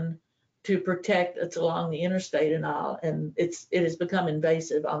mainland to protect. It's along the interstate and all, and it has become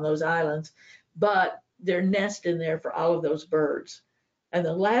invasive on those islands, but they're nest in there for all of those birds. And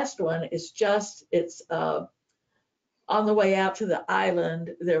the last one is it's on the way out to the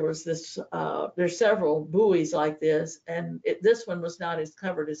island. There was this, there's several buoys like this, and this one was not as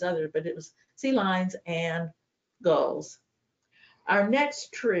covered as others, but it was sea lions and gulls. Our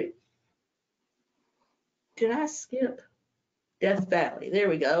next tree, did I skip? Death Valley, there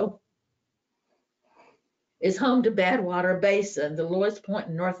we go, is home to Badwater Basin, the lowest point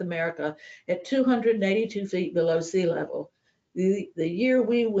in North America at 282 feet below sea level. The year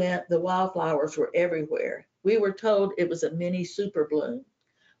we went, the wildflowers were everywhere. We were told it was a mini super bloom.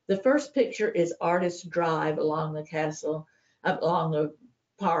 The first picture is Artist Drive along the castle, along the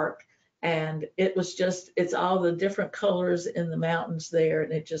park, and it's all the different colors in the mountains there,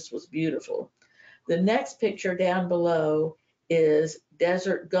 and it just was beautiful. The next picture down below is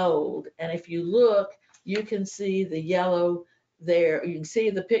Desert Gold, and if you look, you can see the yellow there. You can see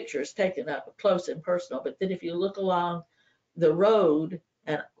the pictures taken up close and personal, but then if you look along the road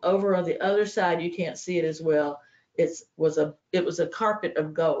and over on the other side, you can't see it as well. It was a carpet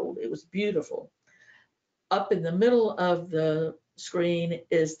of gold. It was beautiful. Up in the middle of the screen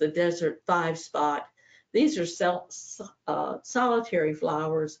is the Desert 5 spot. These are solitary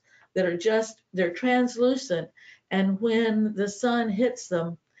flowers that are they're translucent, and when the sun hits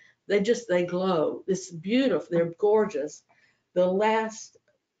them, they glow. It's beautiful. They're gorgeous. The last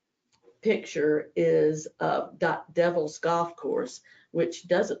picture is Devil's Golf Course, which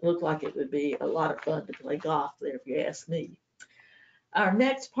doesn't look like it would be a lot of fun to play golf there, if you ask me. Our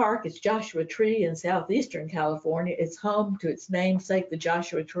next park is Joshua Tree in southeastern California. It's home to its namesake, the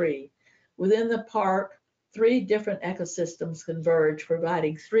Joshua Tree. Within the park, 3 different ecosystems converge,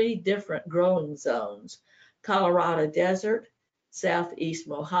 providing 3 different growing zones: Colorado Desert, Southeast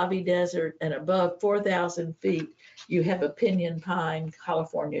Mojave Desert, and above 4,000 feet, you have a Pinyon Pine,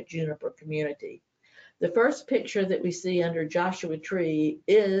 California juniper community. The first picture that we see under Joshua Tree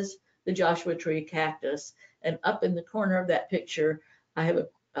is the Joshua Tree cactus, and up in the corner of that picture, I have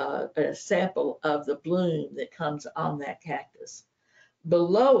a sample of the bloom that comes on that cactus.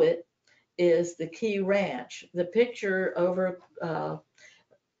 Below it is the Key Ranch. The picture over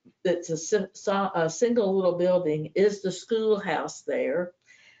that's a single little building is the schoolhouse there.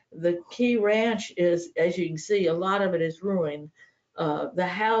 The Key Ranch is, as you can see, a lot of it is ruined. The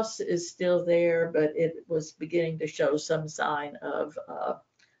house is still there, but it was beginning to show some sign of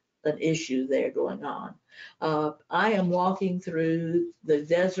an issue there going on. I am walking through the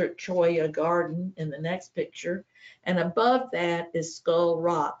Desert Cholla Garden in the next picture, and above that is Skull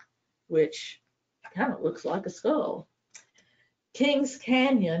Rock, which kind of looks like a skull. Kings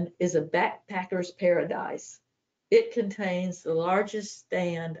Canyon is a backpacker's paradise. It contains the largest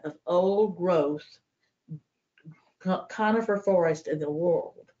stand of old growth conifer forest in the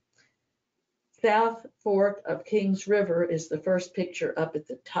world. South Fork of Kings River is the first picture up at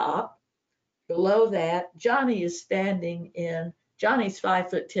the top. Below that, Johnny's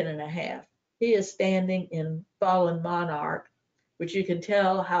 5'10½". He is standing in Fallen Monarch, which you can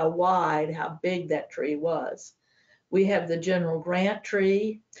tell how wide, how big that tree was. We have the General Grant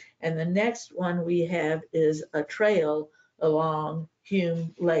tree, and the next one we have is a trail along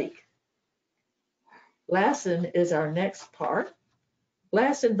Hume Lake. Lassen is our next park.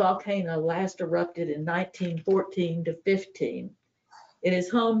 Lassen volcano last erupted in 1914 to 15. It is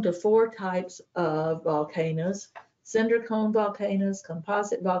home to 4 types of volcanoes: cinder cone volcanoes,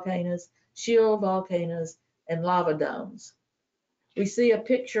 composite volcanoes, shield volcanoes, and lava domes. We see a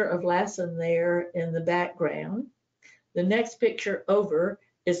picture of Lassen there in the background. The next picture over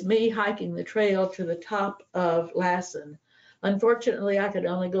is me hiking the trail to the top of Lassen. Unfortunately, I could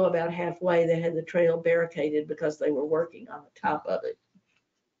only go about halfway. They had the trail barricaded because they were working on the top of it.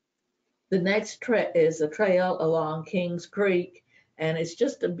 The next is a trail along Kings Creek, and it's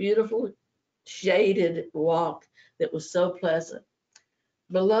just a beautiful shaded walk that was so pleasant.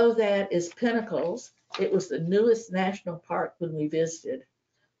 Below that is Pinnacles. It was the newest national park when we visited.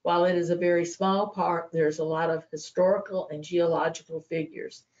 While it is a very small park, there's a lot of historical and geological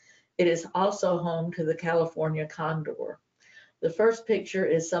figures. It is also home to the California condor. The first picture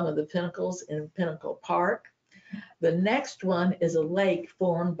is some of the pinnacles in Pinnacle Park. The next one is a lake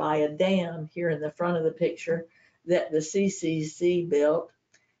formed by a dam here in the front of the picture that the CCC built.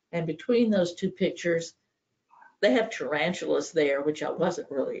 And between those 2 pictures, they have tarantulas there, which I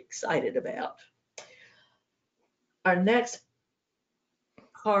wasn't really excited about. Our next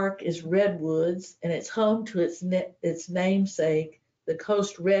park is Redwoods, and it's home to its namesake, the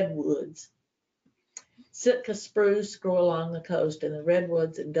Coast Redwoods. Sitka spruce grow along the coast, and the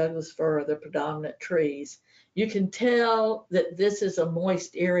redwoods and Douglas fir are the predominant trees. You can tell that this is a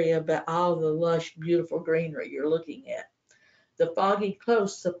moist area by all the lush, beautiful greenery you're looking at. The foggy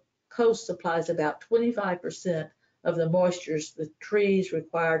coast supplies about 25% of the moistures the trees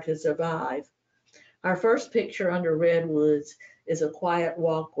require to survive. Our first picture under redwoods is a quiet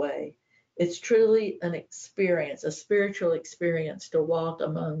walkway. It's truly an experience, a spiritual experience, to walk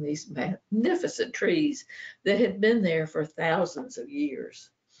among these magnificent trees that have been there for thousands of years.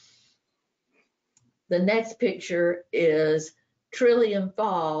 The next picture is Trillium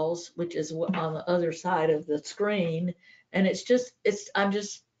Falls, which is on the other side of the screen. And I'm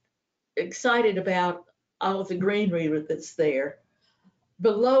just excited about all of the greenery that's there.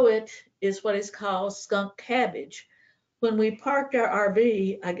 Below it is what is called skunk cabbage. When we parked our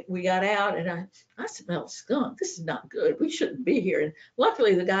RV, we got out and I smelled skunk. This is not good. We shouldn't be here. And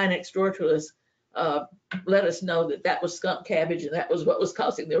luckily, the guy next door to us let us know that was skunk cabbage, and that was what was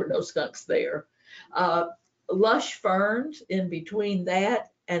causing. There were no skunks there. Lush ferns in between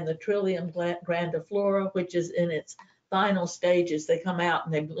that and the Trillium grandiflora, which is in its final stages. They come out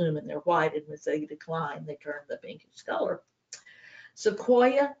and they bloom and they're white, and as they decline, they turn the pinkish color.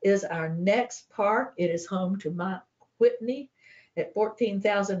 Sequoia is our next park. It is home to Mount Whitney, At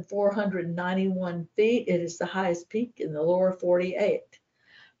 14,491 feet, it is the highest peak in the lower 48.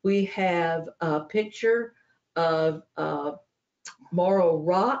 We have a picture of Morro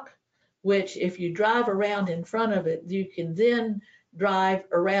Rock, which if you drive around in front of it, you can then drive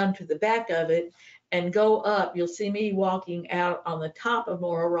around to the back of it and go up. You'll see me walking out on the top of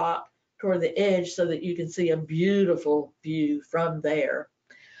Morro Rock toward the edge so that you can see a beautiful view from there.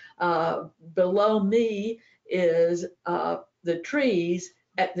 Below me is the trees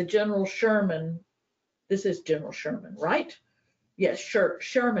at the General Sherman. This is General Sherman, right? Yes,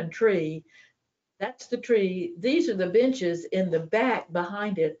 Sherman tree. That's the tree. These are the benches in the back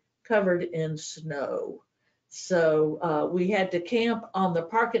behind it covered in snow. So we had to camp on the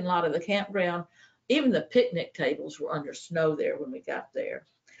parking lot of the campground. Even the picnic tables were under snow there when we got there.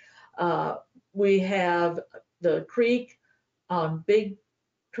 We have the creek on big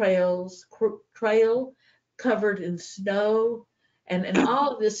trail covered in snow, and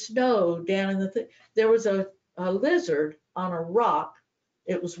all of this snow down in the there was a lizard on a rock.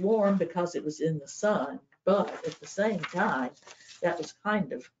 It was warm because it was in the sun, but at the same time, that was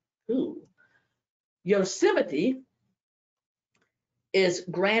kind of cool. Yosemite is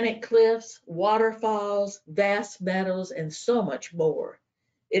granite cliffs, waterfalls, vast meadows, and so much more.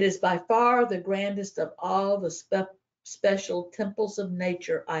 It is by far the grandest of all the special temples of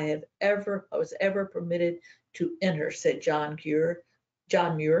nature I was ever permitted to enter, said John Muir.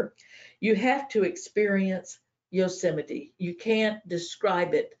 You have to experience Yosemite. You can't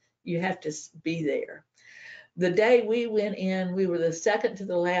describe it. You have to be there. The day we went in, we were the second to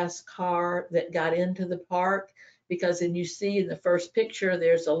the last car that got into the park, because then you see in the first picture,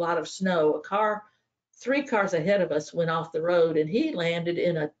 there's a lot of snow. Three cars ahead of us went off the road, and he landed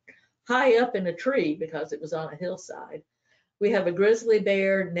high up in a tree because it was on a hillside. We have a grizzly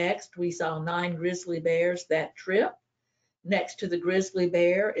bear next. We saw 9 grizzly bears that trip. Next to the grizzly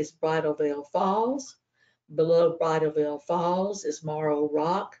bear is Bridal Veil Falls. Below Bridal Veil Falls is Morro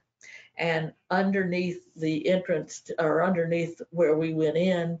Rock. And underneath the entrance, or underneath where we went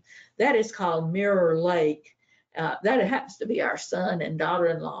in, that is called Mirror Lake. That happens to be our son and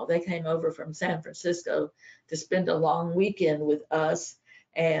daughter-in-law. They came over from San Francisco to spend a long weekend with us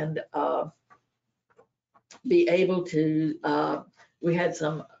and be able to, we had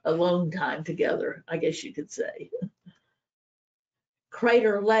some alone time together, I guess you could say.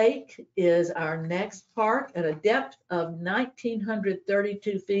 Crater Lake is our next park at a depth of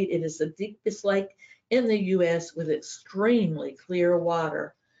 1,932 feet. It is the deepest lake in the U.S. with extremely clear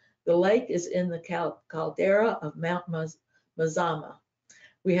water. The lake is in the caldera of Mount Mazama.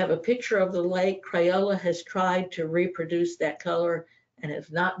 We have a picture of the lake. Crayola has tried to reproduce that color and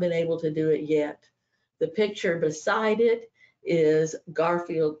has not been able to do it yet. The picture beside it is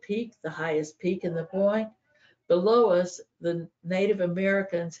Garfield Peak, the highest peak in the point. Below us, the Native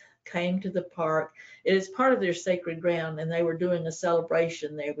Americans came to the park. It is part of their sacred ground, and they were doing a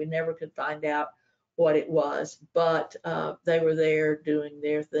celebration there. We never could find out what it was, but they were there doing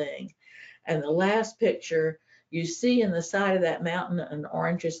their thing. And the last picture, you see in the side of that mountain an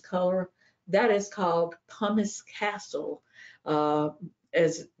orangish color. That is called Pumice Castle,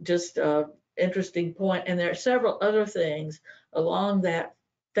 as just an interesting point. And there are several other things along that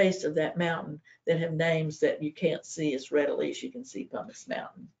face of that mountain that have names that you can't see as readily as you can see Pumice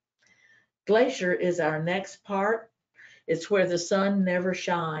Mountain. Glacier is our next part. It's where the sun never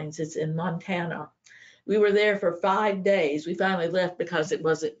shines. It's in Montana. We were there for 5 days. We finally left because it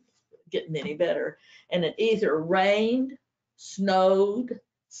wasn't getting any better. And it either rained, snowed,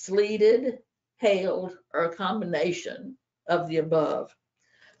 sleeted, hailed, or a combination of the above.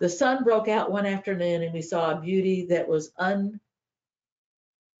 The sun broke out one afternoon and we saw a beauty that was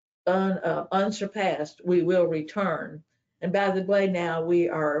unsurpassed. We will return. And by the way, now we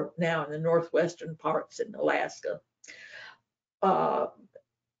are now in the northwestern parts in Alaska.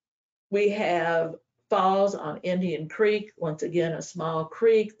 We have falls on Indian Creek, once again a small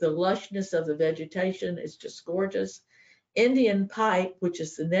creek. The lushness of the vegetation is just gorgeous. Indian pipe, which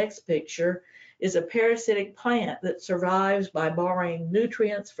is the next picture, is a parasitic plant that survives by borrowing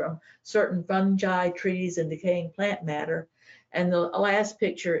nutrients from certain fungi, trees, and decaying plant matter. And the last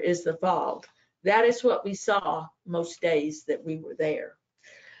picture is the fog. That is what we saw most days that we were there.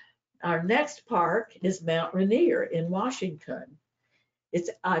 Our next park is Mount Rainier in Washington. It's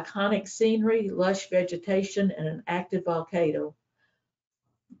iconic scenery, lush vegetation, and an active volcano.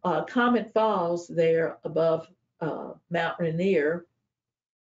 Comet Falls there above Mount Rainier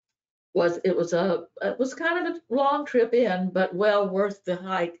was kind of a long trip in, but well worth the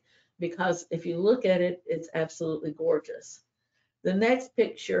hike, because if you look at it, it's absolutely gorgeous. The next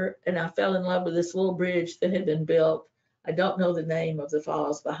picture, and I fell in love with this little bridge that had been built I don't know the name of the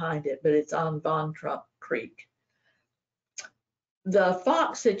falls behind it, but it's on Von Trump Creek. The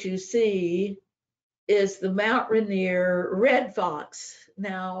fox that you see is the Mount Rainier red fox.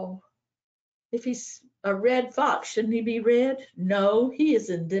 Now, if he's a red fox, shouldn't he be red? No, he is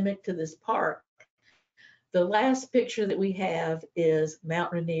endemic to this park. The last picture that we have is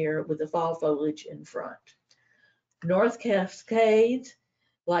Mount Rainier with the fall foliage in front. North Cascades,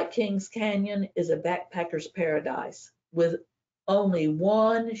 like Kings Canyon, is a backpacker's paradise with only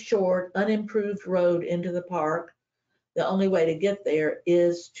one short, unimproved road into the park. The only way to get there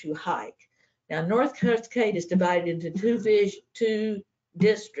is to hike. Now, North Cascade is divided into two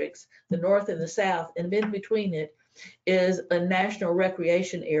districts, the north and the south, and in between it is a national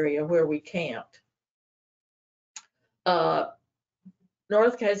recreation area where we camped.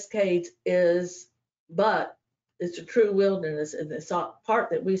 North Cascades but it's a true wilderness, and the part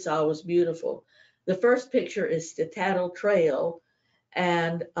that we saw was beautiful. The first picture is Statattle Trail,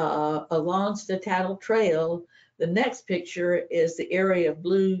 and along Statattle Trail, the next picture is the area of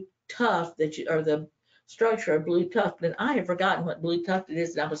blue tuff or the structure of blue tuff. And I have forgotten what blue tuff it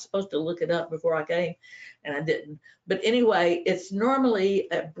is, and I was supposed to look it up before I came, and I didn't. But anyway, it's normally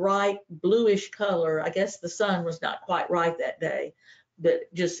a bright bluish color. I guess the sun was not quite right that day,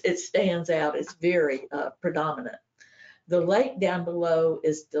 but just it stands out. It's very predominant. The lake down below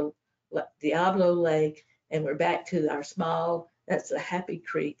is the Diablo Lake, and we're back to our that's the Happy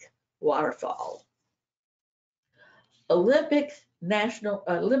Creek waterfall. Olympic National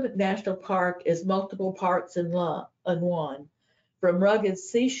Park is multiple parks in one. From rugged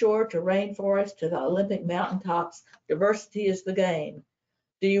seashore to rainforest to the Olympic mountaintops, diversity is the game.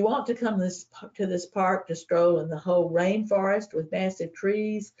 Do you want to come to this park to stroll in the whole rainforest with massive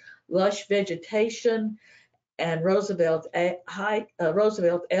trees, lush vegetation, and Roosevelt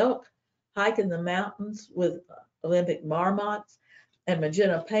elk, hike in the mountains with Olympic marmots and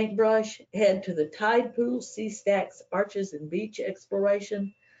magenta paintbrush, head to the tide pools, sea stacks, arches, and beach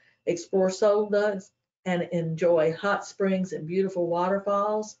exploration, explore soul ducks, and enjoy hot springs and beautiful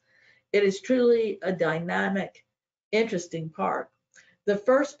waterfalls? It is truly a dynamic, interesting park. The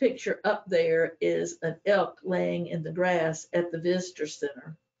first picture up there is an elk laying in the grass at the visitor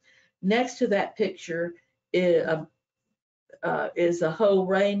center. Next to that picture is a whole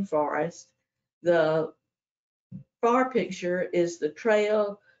rainforest. The far picture is the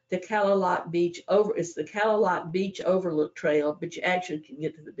trail to Callalot Beach it's the Callalot Beach Overlook Trail, but you actually can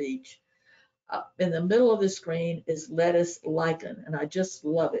get to the beach. In the middle of the screen is lettuce lichen, and I just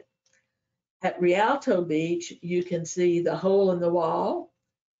love it. At Rialto Beach, you can see the hole in the wall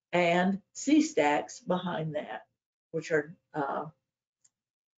and sea stacks behind that, which are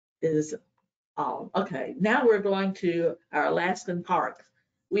is all. Okay, now we're going to our Alaskan parks.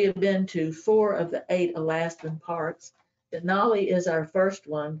 We have been to 4 of the 8 Alaskan parks. Denali is our first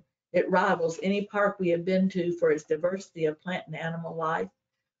one. It rivals any park we have been to for its diversity of plant and animal life.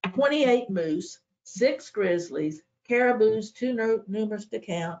 28 moose, 6 grizzlies, caribous too numerous to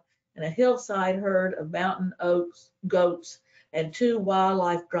count, and a hillside herd of mountain goats, and 2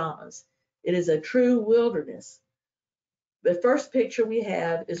 wildlife dramas. It is a true wilderness. The first picture we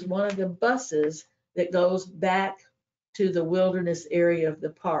have is one of the buses that goes back to the wilderness area of the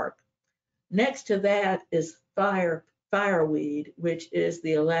park. Next to that is fireweed, which is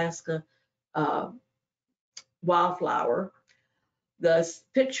the Alaska wildflower. The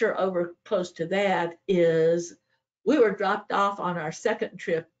picture over close to that is we were dropped off on our second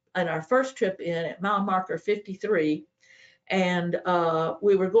trip and our first trip in at mile marker 53, and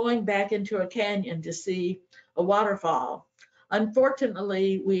we were going back into a canyon to see a waterfall.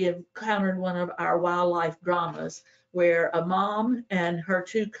 Unfortunately, we encountered one of our wildlife dramas where a mom and her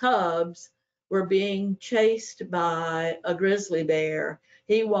 2 cubs were being chased by a grizzly bear.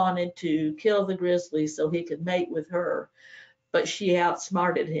 He wanted to kill the grizzly so he could mate with her, but she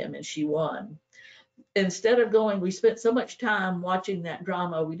outsmarted him and she won. Instead of we spent so much time watching that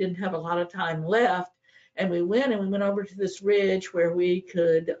drama, we didn't have a lot of time left, and we went over to this ridge where we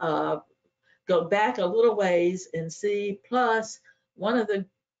could go back a little ways and see, plus one of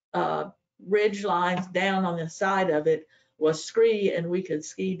the ridge lines down on the side of it was scree, and we could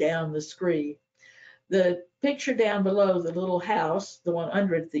ski down the scree. The picture down below, the little house, the one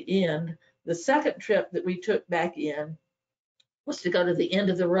under at the end, the second trip that we took back in was to go to the end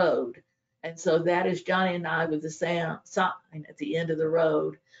of the road. And so that is Johnny and I with the sign at the end of the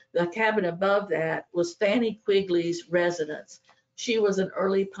road. The cabin above that was Fanny Quigley's residence. She was an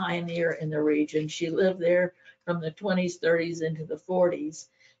early pioneer in the region. She lived there from the 20s, 30s into the 40s.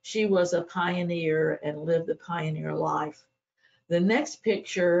 She was a pioneer and lived the pioneer life. The next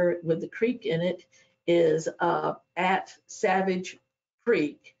picture with the creek in it is at Savage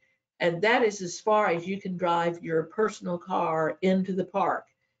Creek, and that is as far as you can drive your personal car into the park.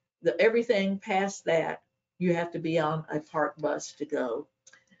 Everything past that, you have to be on a park bus to go.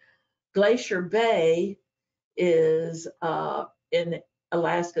 Glacier Bay is in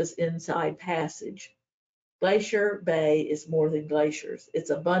Alaska's Inside Passage. Glacier Bay is more than glaciers. It's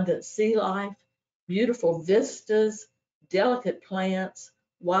abundant sea life, beautiful vistas, delicate plants,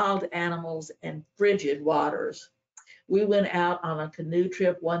 wild animals, and frigid waters. We went out on a canoe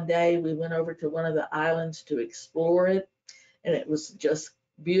trip one day. We went over to one of the islands to explore it, and it was just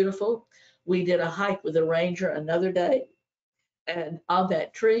beautiful. We did a hike with a ranger another day, and on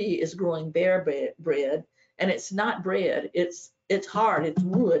that tree is growing bear bread, and it's not bread. It's hard. It's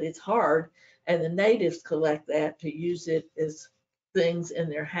wood. It's hard, and the natives collect that to use it as things in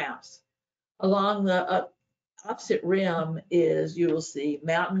their house. Along the opposite rim is, you will see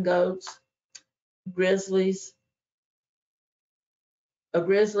mountain goats, grizzlies, a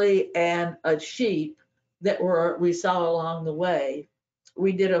grizzly and a sheep that we saw along the way.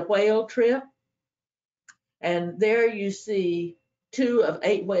 We did a whale trip, and there you see 2 of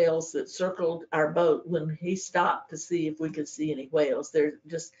 8 whales that circled our boat when he stopped to see if we could see any whales. They're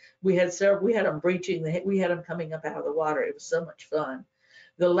just, we had them breaching, we had them coming up out of the water. It was so much fun.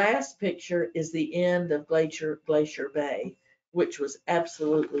 The last picture is the end of Glacier Bay, which was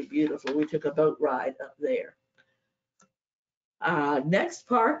absolutely beautiful. We took a boat ride up there. Next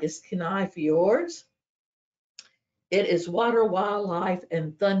park is Kenai Fjords. It is water, wildlife,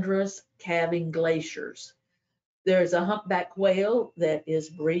 and thunderous calving glaciers. There's a humpback whale that is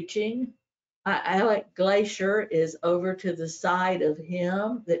breaching. Alec Glacier is over to the side of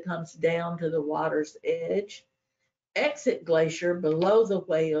him that comes down to the water's edge. Exit Glacier below the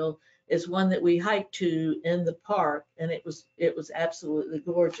whale is one that we hiked to in the park, and it was absolutely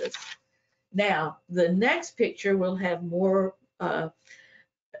gorgeous. Now, the next picture will have more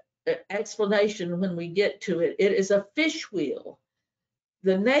explanation when we get to it. It is a fish wheel.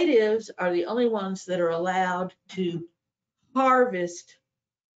 The natives are the only ones that are allowed to harvest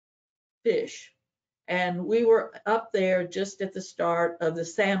fish. And we were up there just at the start of the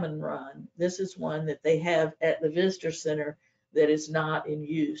salmon run. This is one that they have at the visitor center that is not in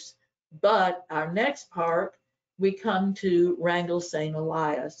use. But our next park, we come to Wrangell St.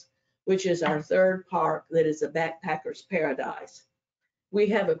 Elias, which is our third park that is a backpacker's paradise. We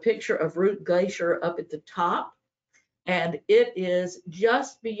have a picture of Root Glacier up at the top, and it is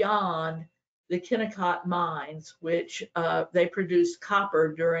just beyond the Kennecott mines, which they produced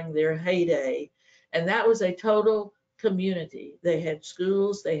copper during their heyday. And that was a total community. They had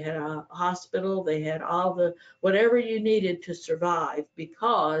schools, they had a hospital, they had all the, whatever you needed to survive,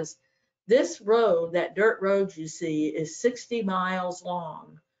 because this road, that dirt road you see, is 60 miles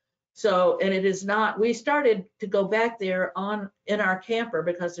long. So, and it is not, we started to go back there in our camper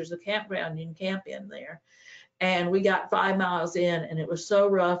because there's a campground you can camp in there. And we got 5 miles in, and it was so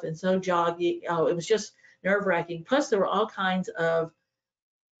rough and so joggy. Oh, it was just nerve-wracking. Plus, there were all kinds of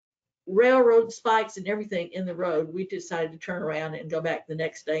railroad spikes and everything in the road. We decided to turn around and go back the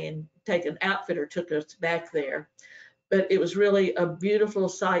next day, and take an outfitter took us back there. But it was really a beautiful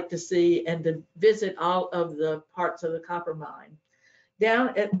sight to see and to visit all of the parts of the copper mine.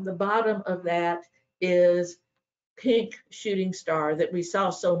 Down at the bottom of that is pink shooting star that we saw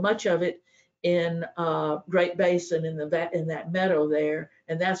so much of it in Great Basin in that meadow there,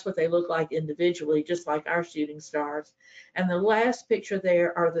 and that's what they look like individually, just like our shooting stars. And the last picture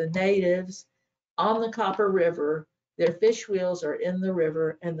there are the natives on the Copper River. Their fish wheels are in the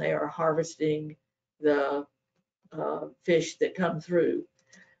river, and they are harvesting the fish that come through.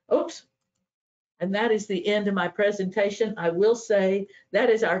 Oops. And that is the end of my presentation. I will say that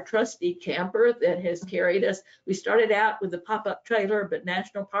is our trusty camper that has carried us. We started out with a pop-up trailer, but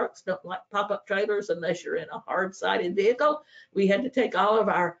national parks don't like pop-up trailers unless you're in a hard-sided vehicle. We had to take all of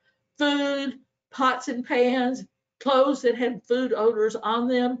our food, pots and pans, clothes that had food odors on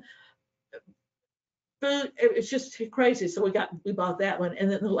them. Food, it's just crazy. So we bought that one. And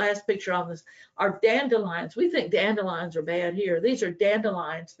then the last picture on this are dandelions. We think dandelions are bad here. These are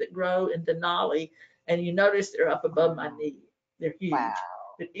dandelions that grow in Denali, and you notice they're up above my knee. They're huge. Wow.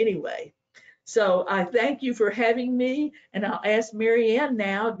 But anyway, so I thank you for having me, and I'll ask Mary Ann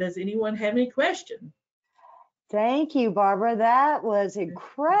now, does anyone have any questions? Thank you, Barbara. That was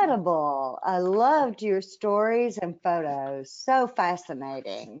incredible. I loved your stories and photos. So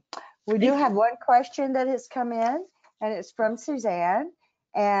fascinating. We do have one question that has come in, and it's from Suzanne.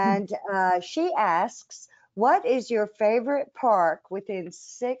 And she asks, what is your favorite park within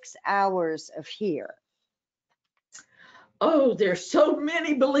 6 hours of here? Oh, there's so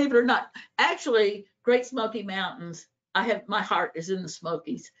many, believe it or not. Actually, Great Smoky Mountains. My heart is in the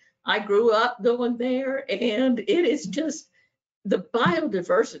Smokies. I grew up going there, and it is just, the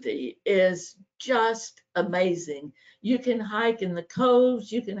biodiversity is just amazing. You can hike in the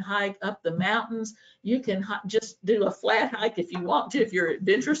coves, you can hike up the mountains, you can just do a flat hike if you want to, if you're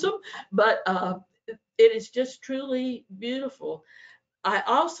adventuresome, but it is just truly beautiful. I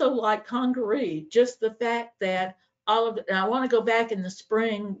also like Congaree, just the fact that all of it, and I want to go back in the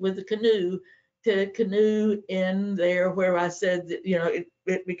spring with the canoe to canoe in there where I said that,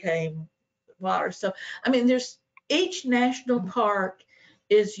 it became water. So, I mean, each national park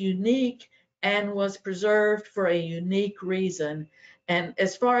is unique and was preserved for a unique reason. And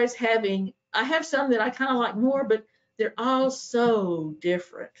as far as I have some that I kind of like more, but they're all so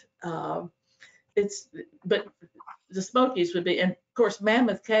different. But the Smokies would be, and of course,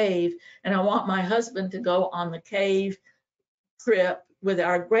 Mammoth Cave. And I want my husband to go on the cave trip with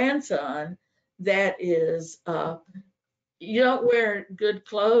our grandson. That is, you don't wear good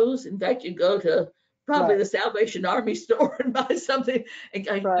clothes. In fact, you go to probably the Salvation Army store and buy something. And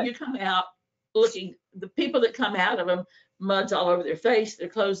you come out looking, the people that come out of them, mud's all over their face, their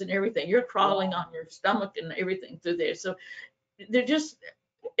clothes and everything. You're crawling on your stomach and everything through there. So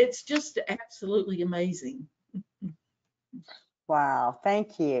it's just absolutely amazing. Wow,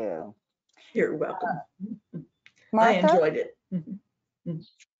 thank you. You're welcome. Martha? I enjoyed it.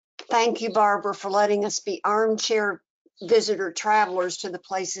 Thank you, Barbara, for letting us be armchair visitor travelers to the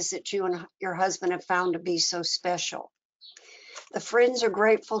places that you and your husband have found to be so special. The Friends are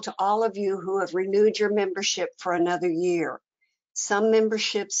grateful to all of you who have renewed your membership for another year. Some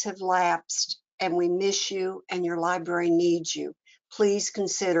memberships have lapsed, and we miss you, and your library needs you. Please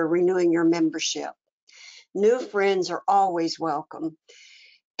consider renewing your membership. New friends are always welcome.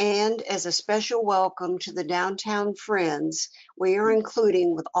 And as a special welcome to the Downtown Friends, we are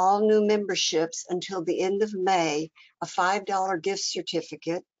including with all new memberships until the end of May a $5 gift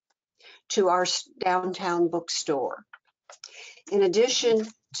certificate to our downtown bookstore. In addition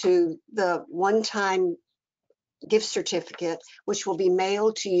to the one-time gift certificate, which will be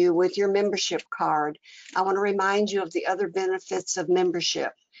mailed to you with your membership card, I want to remind you of the other benefits of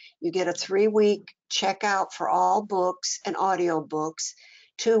membership. You get a 3-week checkout for all books and audiobooks,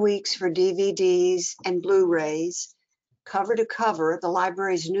 2 weeks for DVDs and Blu-rays, cover to cover, the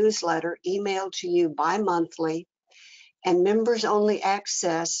library's newsletter emailed to you bi-monthly, and members only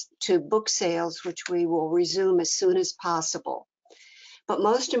access to book sales, which we will resume as soon as possible. But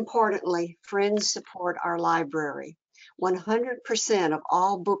most importantly, Friends support our library. 100% of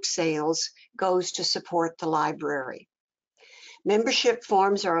all book sales goes to support the library. Membership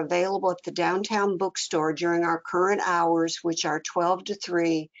forms are available at the downtown bookstore during our current hours, which are 12 to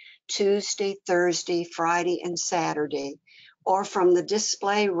 3, Tuesday, Thursday, Friday, and Saturday, or from the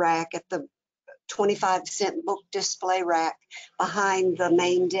display rack at the 25-cent book display rack behind the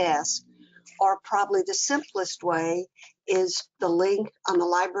main desk. Or probably the simplest way is the link on the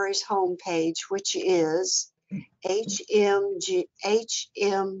library's homepage, which is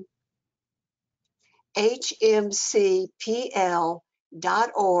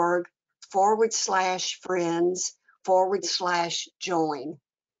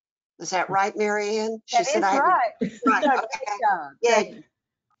Is that right, Marianne? That is right. Right. Good Okay. job. Yeah.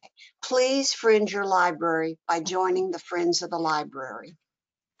 Please friend your library by joining the Friends of the Library.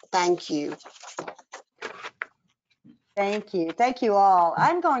 Thank you. Thank you. Thank you all.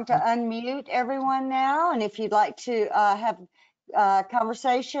 I'm going to unmute everyone now. And if you'd like to have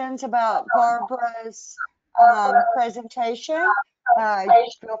conversations about Barbara's presentation,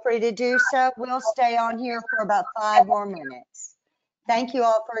 feel free to do so. We'll stay on here for about 5 more minutes. Thank you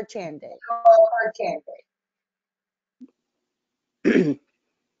all for attending.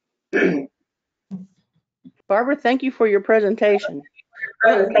 Barbara, thank you for your presentation.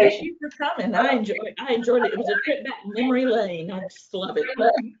 Well, thank you for coming. I enjoyed it. It was a trip back memory lane. I just love it.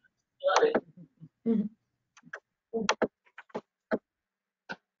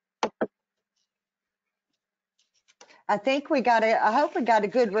 I think we got it. I hope we got a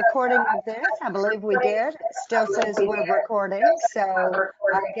good recording of this. I believe we did. It still says we're recording. So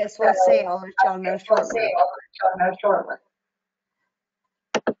I guess we'll see. I'll let y'all know shortly.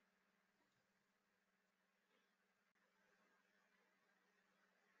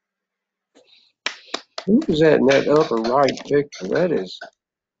 Who's that in that upper right picture?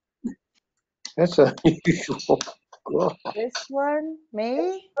 That's unusual. God. This one,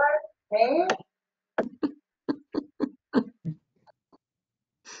 me?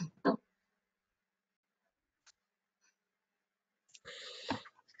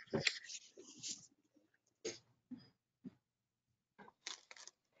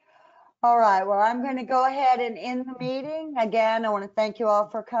 All right, well, I'm going to go ahead and end the meeting. Again, I want to thank you all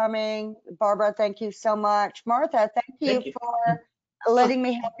for coming. Barbara, thank you so much. Martha, thank you for letting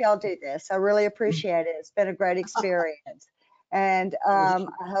me help y'all do this. I really appreciate it. It's been a great experience. And I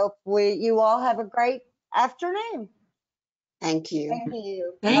hope you all have a great afternoon. Thank you. Thank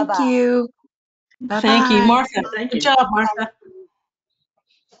you. Thank Bye-bye. you. Bye-bye. Thank you, Martha. Thank Good you. job, Martha.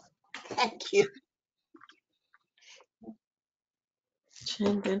 Thank you.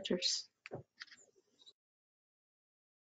 Inventors.